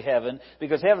to enjoy heaven,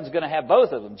 because heaven's going to have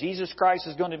both of them. Jesus Christ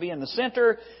is going to be in the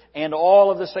center, and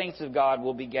all of the saints of God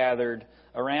will be gathered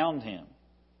around Him.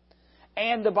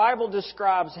 And the Bible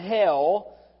describes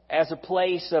hell as a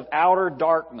place of outer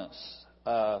darkness,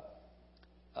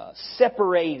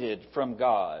 separated from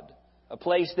God. A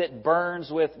place that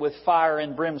burns with fire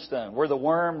and brimstone, where the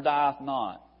worm dieth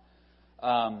not.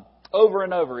 Over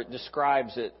and over it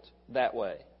describes it that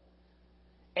way.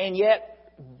 And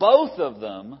yet, both of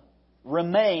them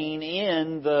remain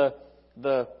in the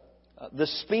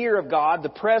sphere of God, the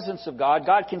presence of God.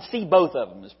 God can see both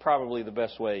of them, is probably the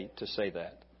best way to say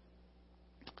that.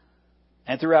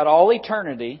 And throughout all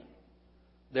eternity,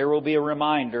 there will be a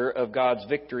reminder of God's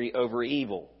victory over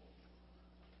evil.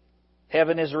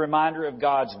 Heaven is a reminder of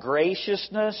God's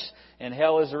graciousness, and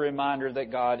hell is a reminder that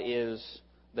God is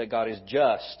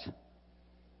just.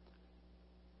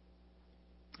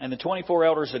 And the 24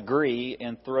 elders agree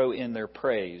and throw in their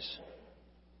praise.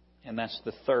 And that's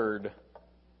the third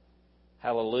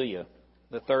hallelujah.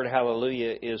 The third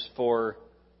hallelujah is for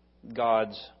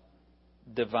God's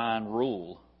divine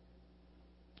rule.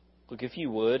 Look, if you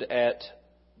would, at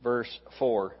verse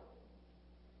 4.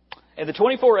 And the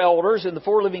 24 elders and the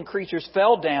 4 living creatures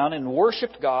fell down and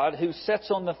worshipped God who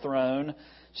sits on the throne,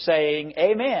 saying,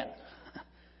 Amen.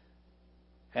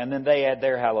 And then they add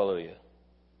their hallelujah.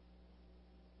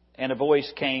 And a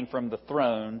voice came from the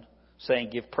throne saying,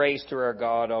 Give praise to our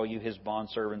God, all you His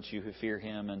bondservants, you who fear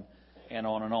Him, and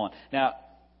on and on.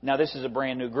 Now this is a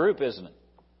brand new group, isn't it?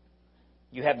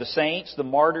 You have the saints, the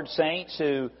martyred saints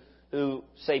who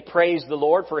say, Praise the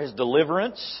Lord for His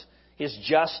deliverance, His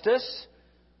justice.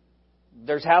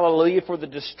 There's hallelujah for the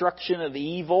destruction of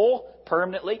evil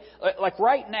permanently. Like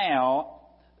right now,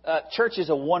 church is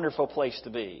a wonderful place to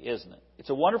be, isn't it? It's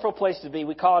a wonderful place to be.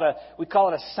 We call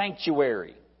it a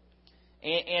sanctuary.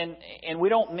 And we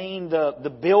don't mean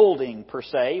the building per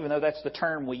se, even though that's the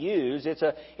term we use. It's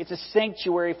a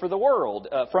sanctuary for the world,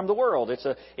 from the world.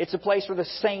 It's a place where the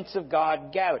saints of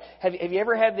God gather. Have you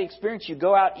ever had the experience? You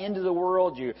go out into the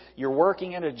world. You're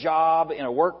working in a job, in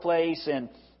a workplace, and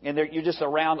you're just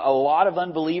around a lot of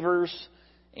unbelievers,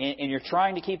 and you're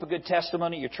trying to keep a good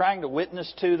testimony. You're trying to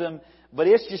witness to them. But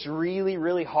it's just really,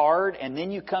 really hard. And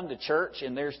then you come to church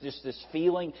and there's just this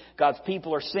feeling. God's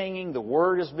people are singing. The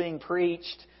Word is being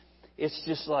preached. It's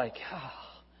just like,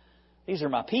 these are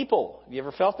my people. Have you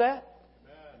ever felt that?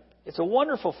 Amen. It's a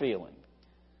wonderful feeling.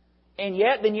 And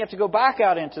yet, then you have to go back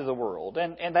out into the world.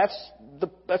 And that's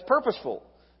purposeful.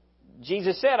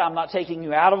 Jesus said, I'm not taking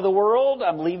you out of the world.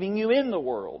 I'm leaving you in the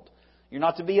world. You're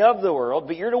not to be of the world,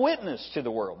 but you're to witness to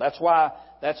the world. That's why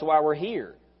we're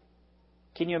here.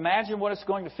 Can you imagine what it's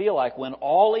going to feel like when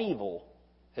all evil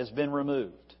has been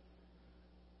removed?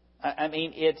 I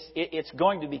mean, it's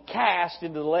going to be cast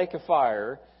into the lake of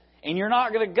fire, and you're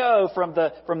not going to go from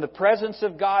the presence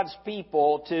of God's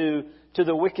people to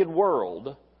the wicked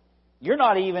world. You're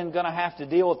not even going to have to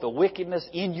deal with the wickedness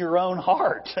in your own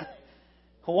heart.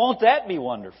 Won't that be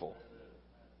wonderful?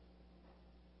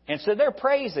 And so they're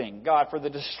praising God for the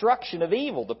destruction of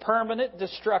evil, the permanent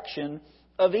destruction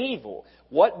of evil.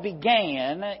 What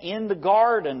began in the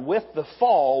garden with the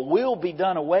fall will be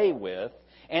done away with,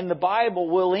 and the Bible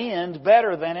will end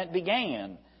better than it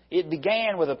began. It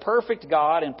began with a perfect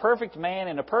God and perfect man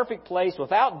in a perfect place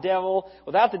without the devil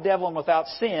and without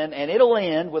sin, and it'll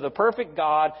end with a perfect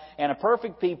God and a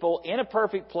perfect people in a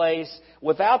perfect place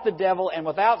without the devil and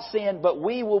without sin, but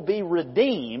we will be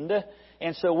redeemed,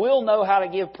 and so we'll know how to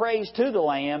give praise to the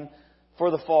Lamb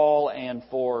for the fall and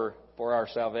for our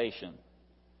salvation.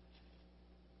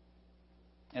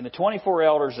 And the 24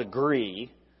 elders agree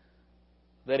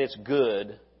that it's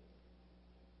good.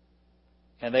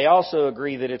 And they also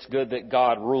agree that it's good that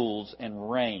God rules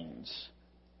and reigns.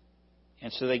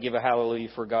 And so they give a hallelujah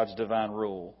for God's divine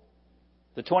rule.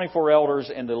 The 24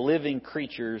 elders and the living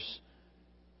creatures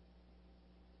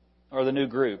are the new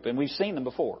group. And we've seen them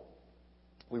before.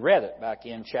 We read it back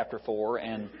in chapter 4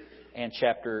 and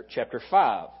chapter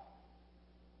 5.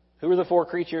 Who are the 4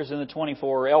 creatures and the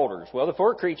 24 elders? Well, the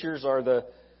 4 creatures are the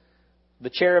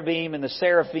cherubim and the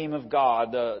seraphim of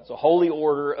God. It's a holy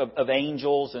order of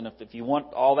angels. And if you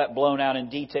want all that blown out in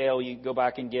detail, you go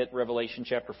back and get Revelation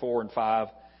chapter 4 and 5.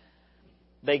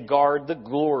 They guard the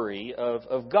glory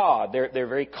of God. They're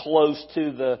very close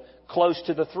to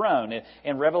the throne.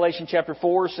 And Revelation chapter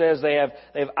 4 says they have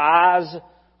eyes.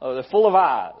 They're full of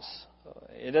eyes.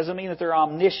 It doesn't mean that they're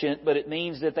omniscient, but it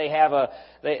means that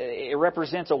it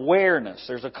represents awareness.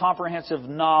 There's a comprehensive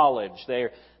knowledge.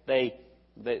 They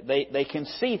can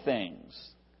see things.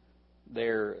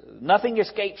 Nothing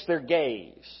escapes their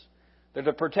gaze. They're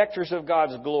the protectors of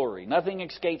God's glory. Nothing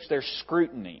escapes their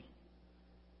scrutiny.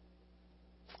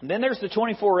 And then there's the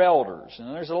 24 elders.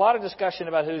 And there's a lot of discussion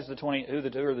about who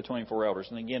are the 24 elders.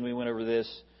 And again, we went over this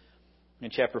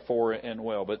in chapter 4 and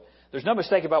well. But there's no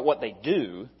mistake about what they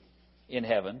do in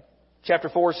heaven. Chapter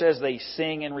 4 says they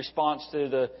sing in response to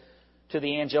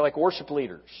the angelic worship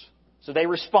leaders. So they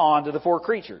respond to the 4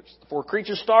 creatures. The 4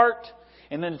 creatures start,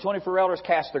 and then the 24 elders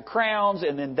cast their crowns,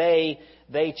 and then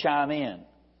they chime in.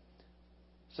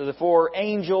 So the 4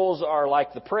 angels are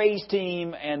like the praise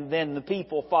team, and then the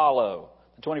people follow,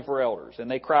 the 24 elders, and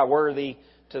they cry worthy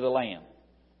to the Lamb.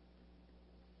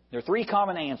 There are 3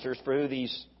 common answers for who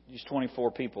these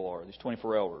 24 people are, these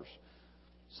 24 elders.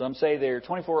 Some say they're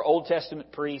 24 Old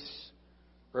Testament priests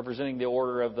representing the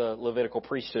order of the Levitical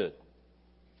priesthood.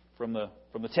 from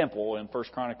the temple in 1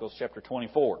 Chronicles chapter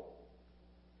 24.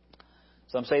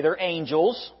 Some say they're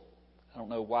angels. I don't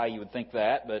know why you would think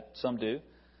that, but some do.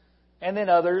 And then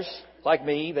others, like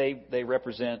me, they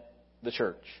represent the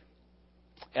church.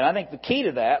 And I think the key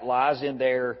to that lies in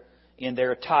their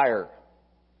attire.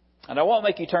 And I won't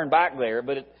make you turn back there,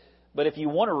 but if you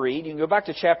want to read, you can go back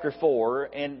to chapter 4,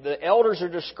 and the elders are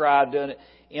described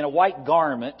in a white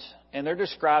garment, and they're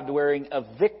described wearing a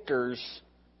victor's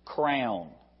crown.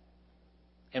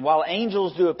 And while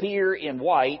angels do appear in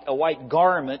white, a white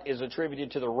garment is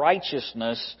attributed to the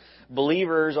righteousness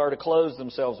believers are to clothe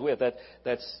themselves with.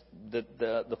 That's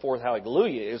the fourth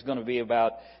hallelujah is going to be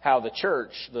about how the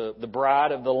church, the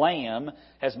bride of the Lamb,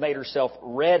 has made herself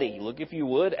ready. Look, if you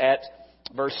would, at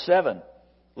verse 7.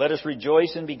 Let us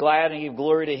rejoice and be glad and give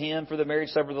glory to Him, for the marriage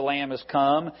supper of the Lamb has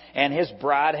come, and His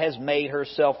bride has made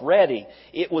herself ready.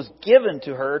 It was given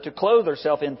to her to clothe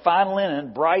herself in fine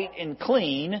linen, bright and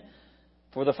clean,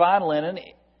 for the fine linen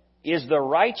is the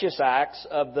righteous acts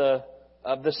of the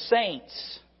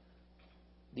saints.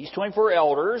 These 24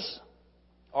 elders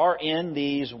are in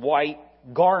these white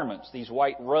garments, these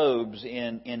white robes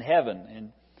in heaven.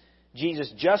 And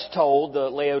Jesus just told the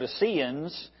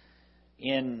Laodiceans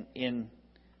in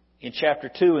chapter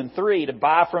 2 and 3 to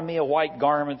buy from me a white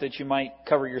garment that you might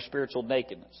cover your spiritual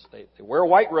nakedness. They wear a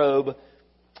white robe,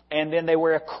 and then they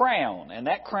wear a crown. And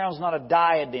that crown's not a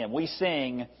diadem. We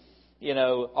sing,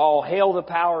 all hail the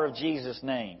power of Jesus'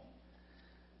 name.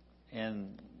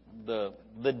 And the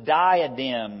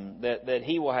diadem that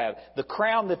He will have. The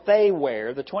crown that they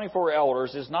wear, the 24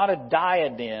 elders, is not a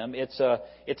diadem. It's a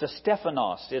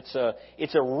Stephanos. It's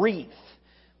a wreath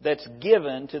that's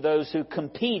given to those who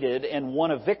competed and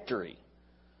won a victory.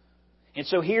 And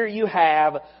so here you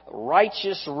have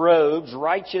righteous robes,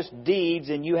 righteous deeds,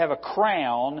 and you have a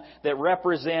crown that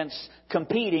represents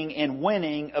competing and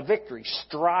winning a victory,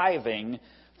 striving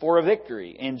for a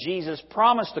victory. And Jesus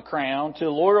promised the crown to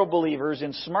loyal believers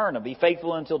in Smyrna. Be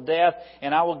faithful until death,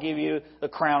 and I will give you the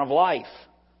crown of life.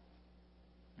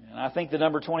 And I think the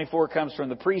number 24 comes from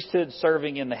the priesthood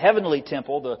serving in the heavenly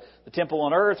temple. The temple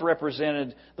on earth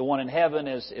represented the one in heaven,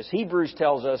 as Hebrews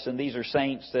tells us, and these are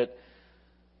saints that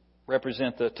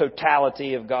represent the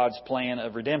totality of God's plan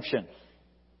of redemption.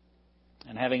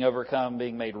 And having overcome,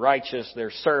 being made righteous,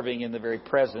 they're serving in the very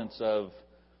presence of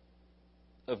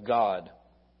God.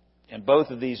 And both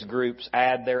of these groups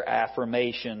add their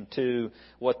affirmation to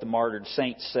what the martyred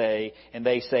saints say, and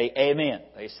they say, Amen.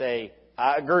 They say,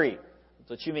 I agree. That's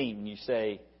what you mean when you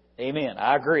say, Amen.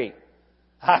 I agree.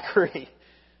 I agree.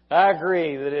 I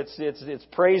agree that it's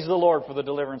praise the Lord for the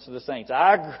deliverance of the saints.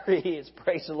 I agree it's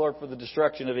praise the Lord for the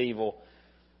destruction of evil.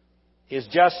 His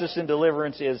justice and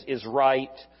deliverance is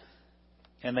right.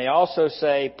 And they also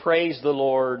say, praise the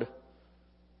Lord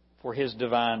for His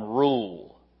divine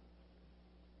rule.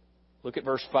 Look at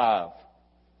verse 5.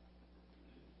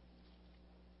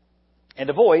 And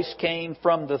a voice came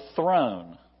from the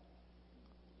throne.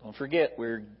 Don't forget,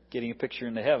 we're getting a picture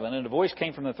into heaven. And a voice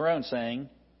came from the throne saying,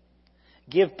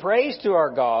 give praise to our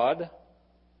God,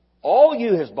 all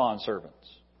you His bondservants.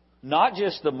 Not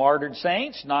just the martyred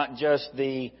saints, not just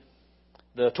the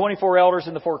 24 elders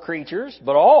and the 4 creatures,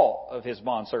 but all of His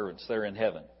bondservants that are in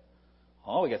heaven.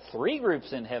 Oh, we got 3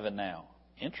 groups in heaven now.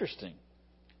 Interesting.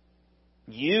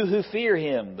 You who fear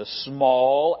Him, the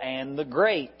small and the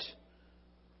great.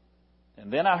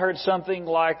 And then I heard something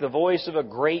like the voice of a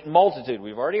great multitude.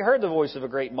 We've already heard the voice of a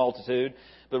great multitude,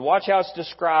 but watch how it's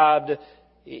described.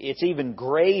 It's even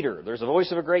greater. There's a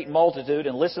voice of a great multitude,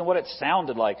 and listen what it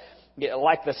sounded like.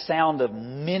 Like the sound of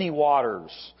many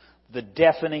waters. The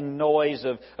deafening noise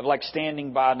of like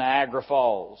standing by Niagara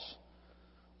Falls.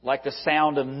 Like the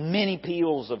sound of many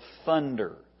peals of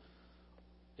thunder.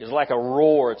 It's like a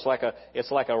roar. It's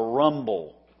like a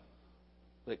rumble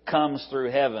that comes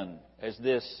through heaven as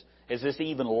this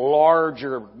even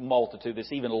larger multitude,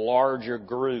 this even larger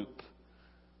group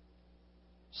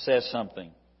says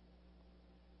something.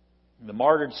 The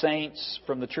martyred saints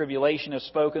from the tribulation have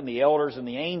spoken. The elders and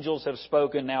the angels have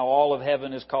spoken. Now all of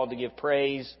heaven is called to give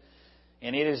praise.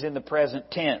 And it is in the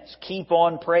present tense. Keep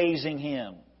on praising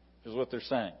Him, is what they're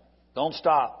saying. Don't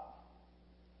stop.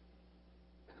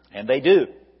 And they do.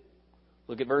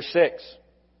 Look at verse 6.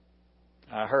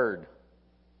 I heard.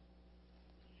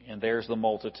 And there's the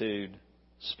multitude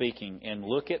speaking. And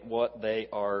look at what they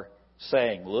are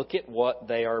saying. Look at what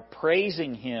they are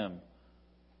praising Him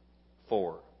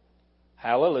for.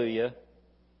 Hallelujah.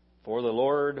 For the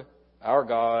Lord our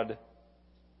God,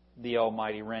 the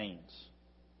Almighty reigns.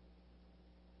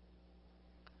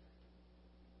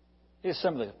 It's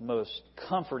some of the most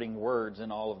comforting words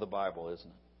in all of the Bible, isn't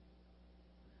it?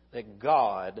 That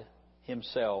God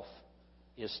Himself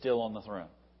is still on the throne.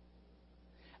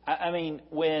 I mean,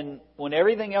 when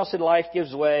everything else in life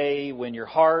gives way, when your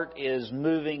heart is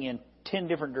moving in 10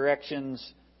 different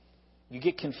directions, you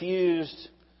get confused,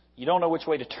 you don't know which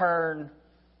way to turn,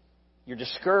 you're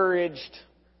discouraged,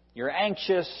 you're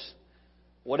anxious,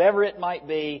 whatever it might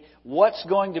be, what's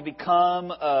going to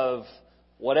become of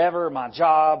whatever, my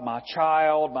job, my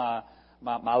child,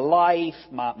 my life,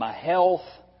 my health.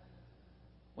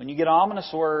 When you get ominous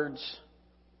words,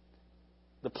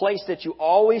 the place that you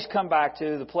always come back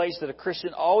to, the place that a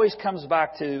Christian always comes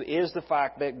back to, is the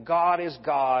fact that God is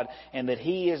God and that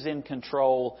He is in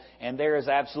control, and there is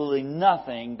absolutely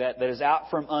nothing that is out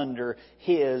from under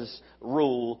His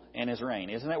rule and His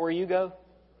reign. Isn't that where you go?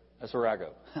 That's where I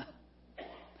go.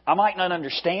 I might not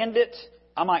understand it.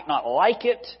 I might not like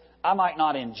it. I might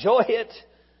not enjoy it.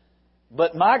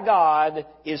 But my God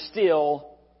is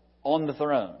still on the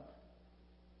throne.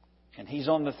 And He's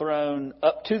on the throne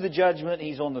up to the judgment.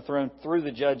 He's on the throne through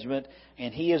the judgment.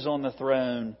 And He is on the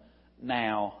throne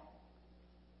now.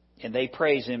 And they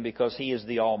praise Him because He is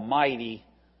the Almighty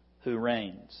who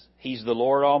reigns. He's the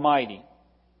Lord Almighty.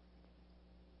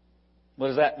 What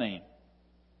does that mean?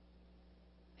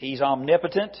 He's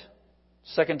omnipotent.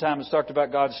 Second time it's talked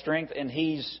about God's strength. And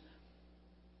He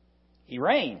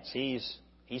reigns.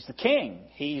 He's the King.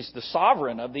 He's the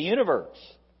sovereign of the universe.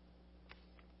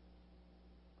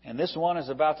 And this one is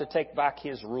about to take back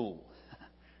His rule.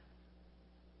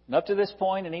 And up to this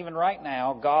point, and even right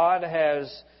now, God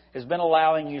has been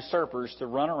allowing usurpers to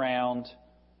run around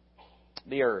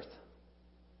the earth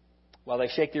while they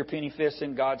shake their penny fists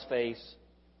in God's face,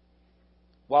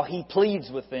 while He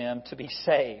pleads with them to be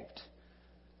saved.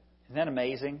 Isn't that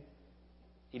amazing?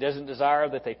 He doesn't desire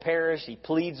that they perish. He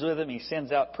pleads with them. He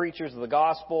sends out preachers of the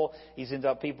gospel. He sends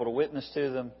out people to witness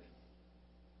to them.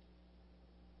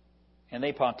 And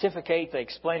they pontificate, they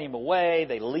explain Him away,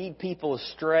 they lead people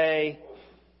astray.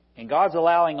 And God's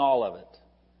allowing all of it.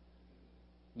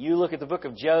 You look at the book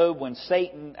of Job when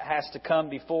Satan has to come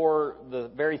before the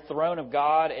very throne of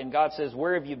God, and God says,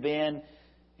 "Where have you been?"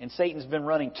 And Satan's been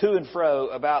running to and fro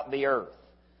about the earth.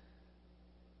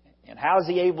 And how is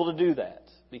he able to do that?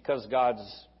 Because God's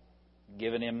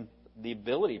given him the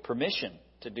ability, permission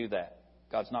to do that.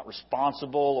 God's not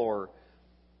responsible or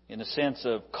in the sense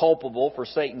of culpable for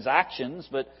Satan's actions,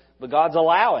 but God's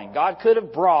allowing. God could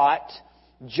have brought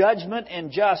judgment and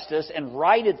justice and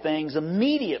righted things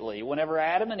immediately whenever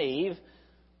Adam and Eve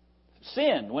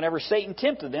sinned. Whenever Satan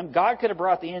tempted them, God could have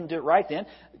brought the end to it right then.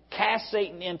 Cast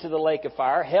Satan into the lake of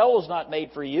fire. Hell was not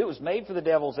made for you. It was made for the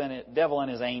devil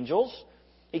and his angels.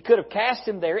 He could have cast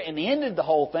him there and ended the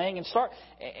whole thing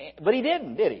but He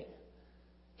didn't, did He?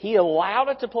 He allowed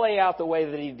it to play out the way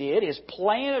that He did, His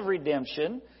plan of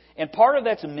redemption. And part of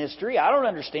that's a mystery. I don't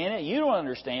understand it. You don't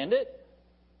understand it.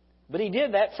 But He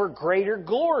did that for greater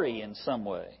glory in some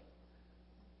way.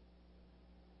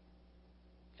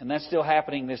 And that's still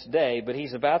happening this day. But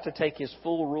He's about to take His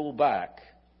full rule back.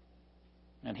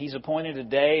 And He's appointed a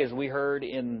day, as we heard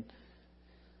in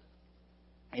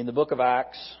the book of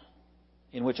Acts,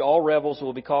 in which all rebels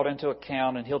will be called into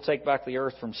account, and He'll take back the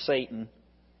earth from Satan.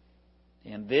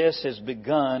 And this has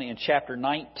begun in chapter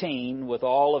 19 with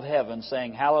all of heaven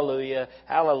saying, "Hallelujah,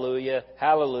 hallelujah,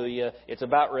 hallelujah." It's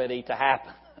about ready to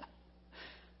happen.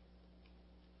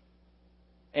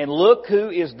 And look who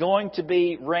is going to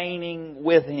be reigning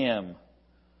with Him.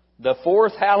 The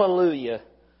fourth hallelujah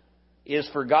is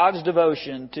for God's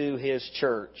devotion to His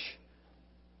church.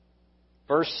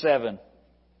 Verse 7.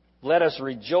 "Let us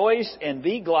rejoice and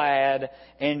be glad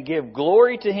and give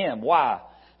glory to Him." Why?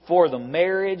 "For the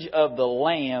marriage of the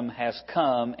Lamb has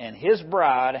come, and His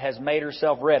bride has made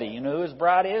herself ready." You know who His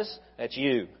bride is? That's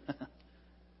you.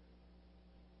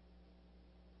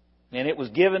 "And it was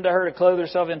given to her to clothe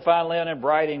herself in fine linen,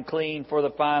 bright and clean, for the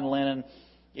fine linen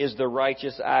is the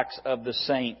righteous acts of the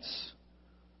saints."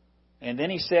 And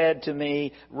then He said to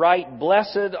me, "Right,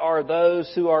 blessed are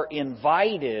those who are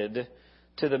invited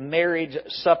to the marriage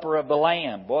supper of the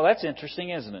Lamb." Well, that's interesting,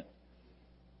 isn't it?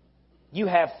 You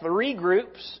have three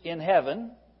groups in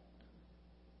heaven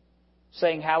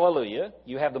saying hallelujah.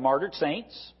 You have the martyred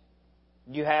saints.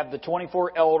 You have the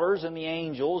 24 elders and the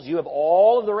angels. You have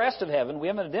all of the rest of heaven. We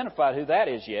haven't identified who that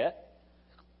is yet.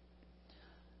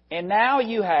 And now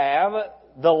you have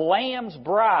the Lamb's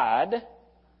bride.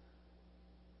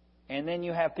 And then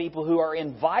you have people who are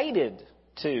invited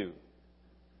to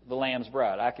the Lamb's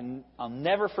bride. I'll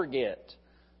never forget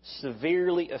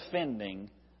severely offending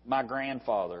my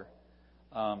grandfather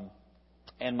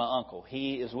and my uncle.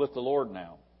 He is with the Lord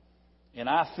now. And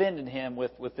I offended him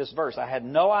with this verse. I had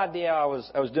no idea I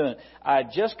was doing it. I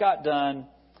had just got done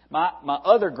My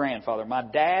other grandfather, my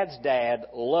dad's dad,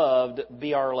 loved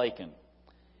B.R. Lakin.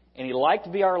 And he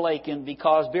liked B.R. Lakin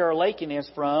because B.R. Lakin is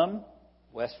from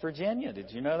West Virginia.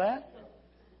 Did you know that?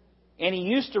 And he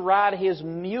used to ride his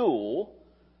mule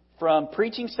from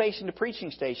preaching station to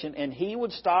preaching station, and he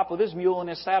would stop with his mule and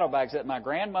his saddlebags at my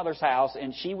grandmother's house,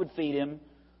 and she would feed him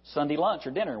Sunday lunch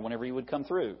or dinner whenever he would come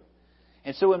through.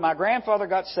 And so when my grandfather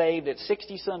got saved at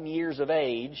 60-some years of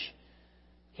age,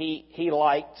 he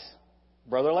liked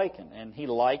Brother Lakin, and he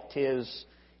liked his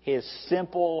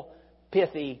simple,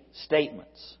 pithy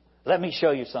statements. Let me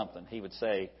show you something, he would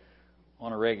say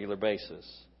on a regular basis.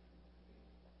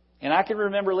 And I can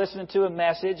remember listening to a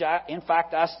message. In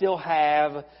fact, I still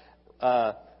have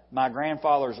my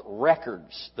grandfather's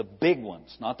records, the big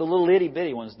ones, not the little itty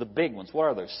bitty ones, the big ones. What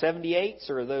are those? 78s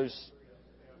or are those?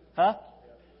 Huh?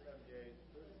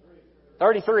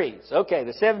 33s. Okay,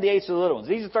 the 78s are the little ones.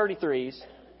 These are 33s.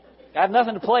 I have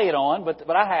nothing to play it on,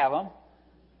 but I have them.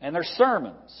 And they're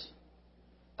sermons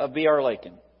of B.R.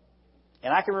 Lakin.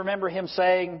 And I can remember him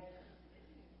saying,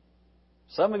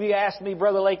 some of you asked me,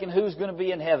 Brother Lakin, who's going to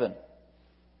be in heaven?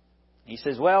 He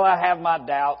says, well, I have my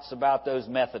doubts about those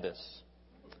Methodists.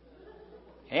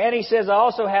 And he says, I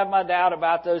also have my doubt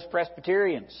about those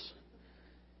Presbyterians.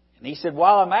 And he said,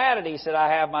 while I'm at it, he said, I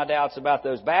have my doubts about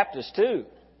those Baptists too.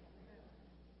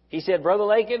 He said, Brother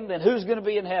Lakin, then who's going to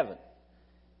be in heaven?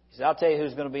 He said, I'll tell you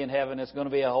who's going to be in heaven. It's going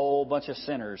to be a whole bunch of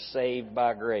sinners saved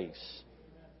by grace.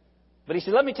 But he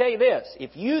said, let me tell you this.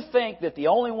 If you think that the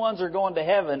only ones that are going to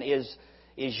heaven is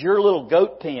your little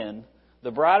goat pen,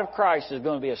 the bride of Christ is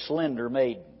going to be a slender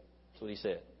maiden. That's what he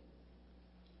said.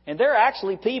 And there are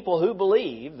actually people who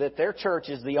believe that their church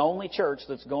is the only church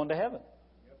that's going to heaven.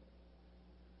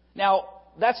 Now,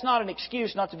 that's not an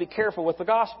excuse not to be careful with the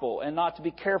gospel and not to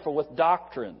be careful with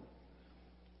doctrine.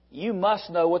 You must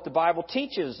know what the Bible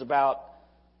teaches about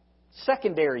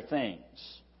secondary things.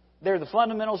 They're the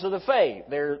fundamentals of the faith.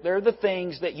 They're the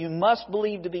things that you must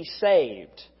believe to be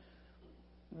saved.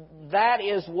 That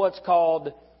is what's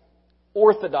called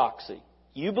orthodoxy.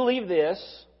 You believe this,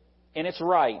 and it's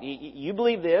right. You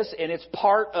believe this, and it's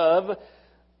part of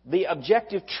the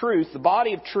objective truth, the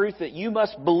body of truth that you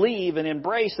must believe and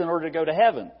embrace in order to go to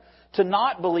heaven. To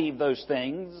not believe those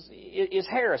things is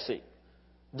heresy.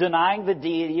 Denying the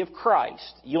deity of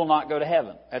Christ, you'll not go to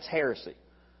heaven. That's heresy.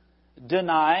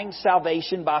 Denying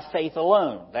salvation by faith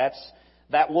alone,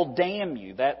 that will damn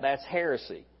you. That's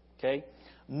heresy. Okay?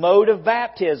 Mode of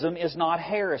baptism is not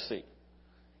heresy.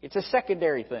 It's a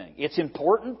secondary thing. It's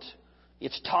important.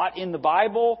 It's taught in the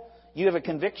Bible. You have a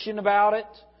conviction about it.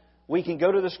 We can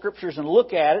go to the Scriptures and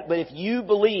look at it, but if you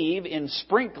believe in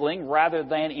sprinkling rather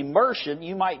than immersion,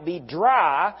 you might be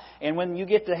dry, and when you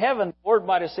get to heaven, the Lord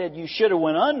might have said you should have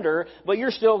went under, but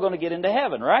you're still going to get into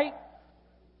heaven, right?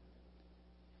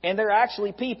 And there are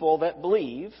actually people that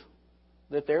believe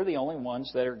that they're the only ones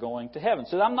that are going to heaven.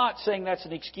 So I'm not saying that's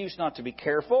an excuse not to be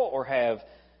careful or have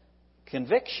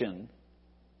conviction,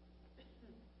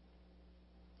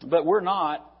 but we're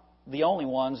not the only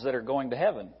ones that are going to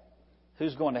heaven.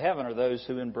 Who's going to heaven are those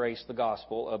who embrace the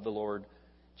gospel of the Lord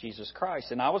Jesus Christ.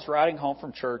 And I was riding home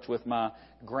from church with my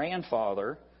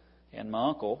grandfather and my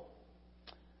uncle,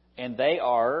 and they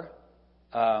are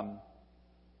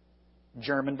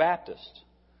German Baptist.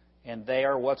 And they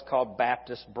are what's called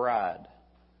Baptist bride,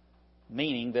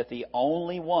 meaning that the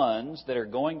only ones that are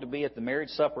going to be at the marriage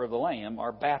supper of the Lamb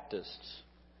are Baptists.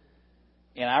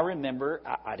 And I remember,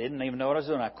 I didn't even know what I was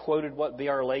doing. I quoted what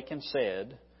B.R. Lakin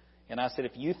said. And I said,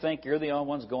 if you think you're the only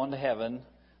ones going to heaven,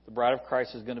 the bride of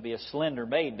Christ is going to be a slender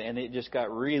maiden. And it just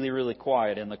got really, really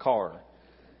quiet in the car.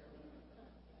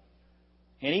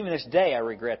 And even this day I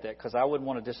regret that because I wouldn't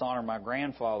want to dishonor my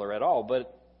grandfather at all.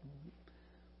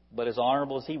 But as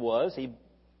honorable as he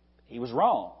was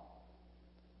wrong.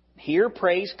 Here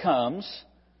praise comes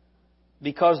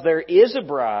because there is a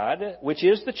bride, which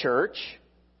is the church.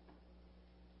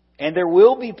 And there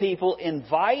will be people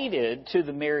invited to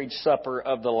the marriage supper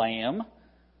of the Lamb.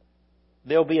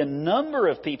 There'll be a number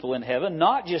of people in heaven,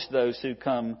 not just those who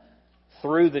come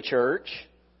through the church,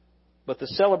 but the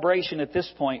celebration at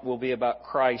this point will be about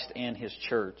Christ and His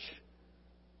church.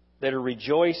 That are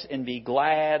rejoice and be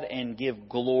glad and give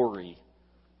glory.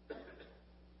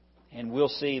 And we'll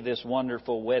see this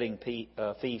wonderful wedding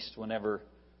feast whenever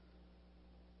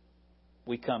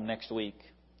we come next week,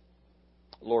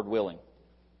 Lord willing.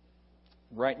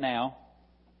 Right now,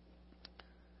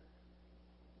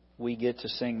 we get to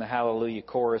sing the Hallelujah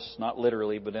chorus, not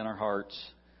literally, but in our hearts,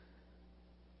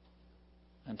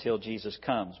 until Jesus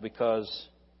comes, because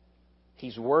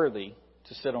He's worthy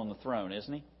to sit on the throne,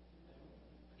 isn't He?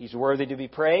 He's worthy to be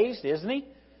praised, isn't He?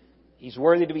 He's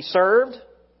worthy to be served.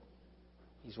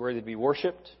 He's worthy to be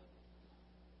worshipped.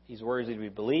 He's worthy to be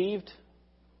believed.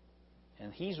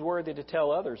 And He's worthy to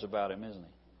tell others about Him, isn't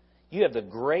He? You have the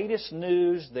greatest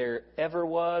news there ever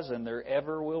was and there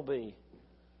ever will be.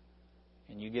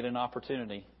 And you get an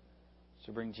opportunity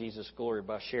to bring Jesus glory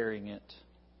by sharing it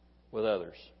with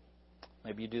others.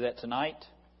 Maybe you do that tonight.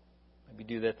 Maybe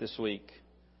do that this week.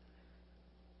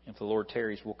 If the Lord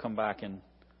tarries, we'll come back and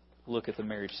look at the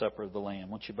marriage supper of the Lamb.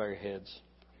 Won't you bow your heads?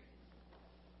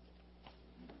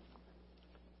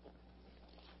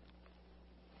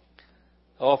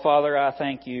 Oh, Father, I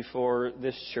thank You for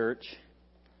this church.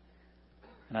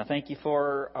 And I thank You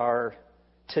for our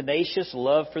tenacious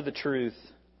love for the truth.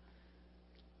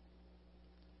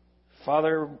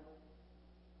 Father,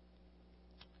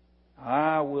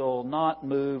 I will not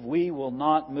move. We will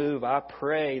not move. I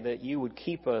pray that You would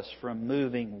keep us from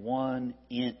moving 1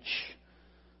 inch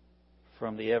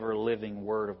from the ever-living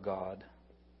Word of God.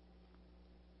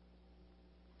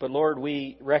 But Lord,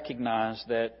 we recognize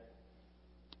that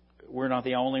we're not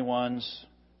the only ones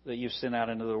that You've sent out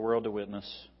into the world to witness.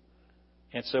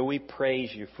 And so we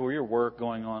praise You for Your work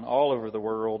going on all over the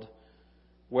world,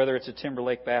 whether it's a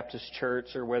Timberlake Baptist Church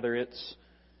or whether it's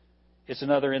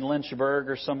another in Lynchburg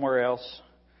or somewhere else.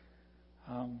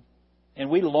 And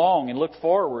we long and look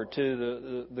forward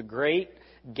to the great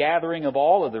gathering of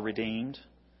all of the redeemed,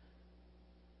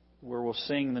 where we'll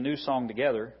sing the new song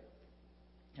together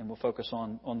and we'll focus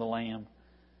on the Lamb.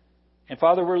 And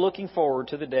Father, we're looking forward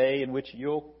to the day in which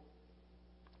You'll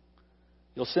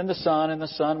send the Son, and the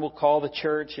Son will call the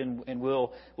church, and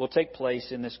we'll take place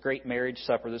in this great marriage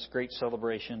supper, this great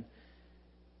celebration.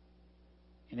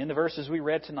 And in the verses we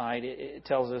read tonight, it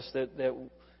tells us that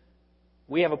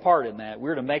we have a part in that.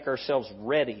 We're to make ourselves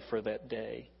ready for that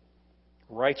day.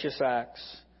 Righteous acts.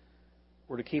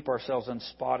 We're to keep ourselves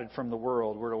unspotted from the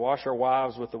world. We're to wash our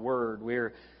wives with the Word.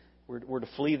 We're to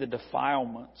flee the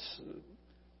defilements.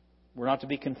 We're not to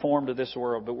be conformed to this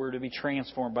world, but we're to be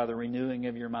transformed by the renewing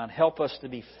of your mind. Help us to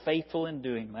be faithful in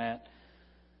doing that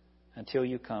until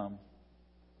You come.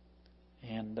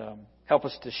 And help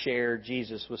us to share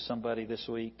Jesus with somebody this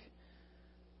week.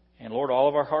 And Lord, all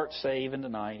of our hearts say even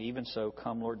tonight, even so,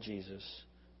 come Lord Jesus.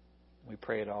 We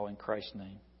pray it all in Christ's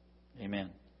name. Amen.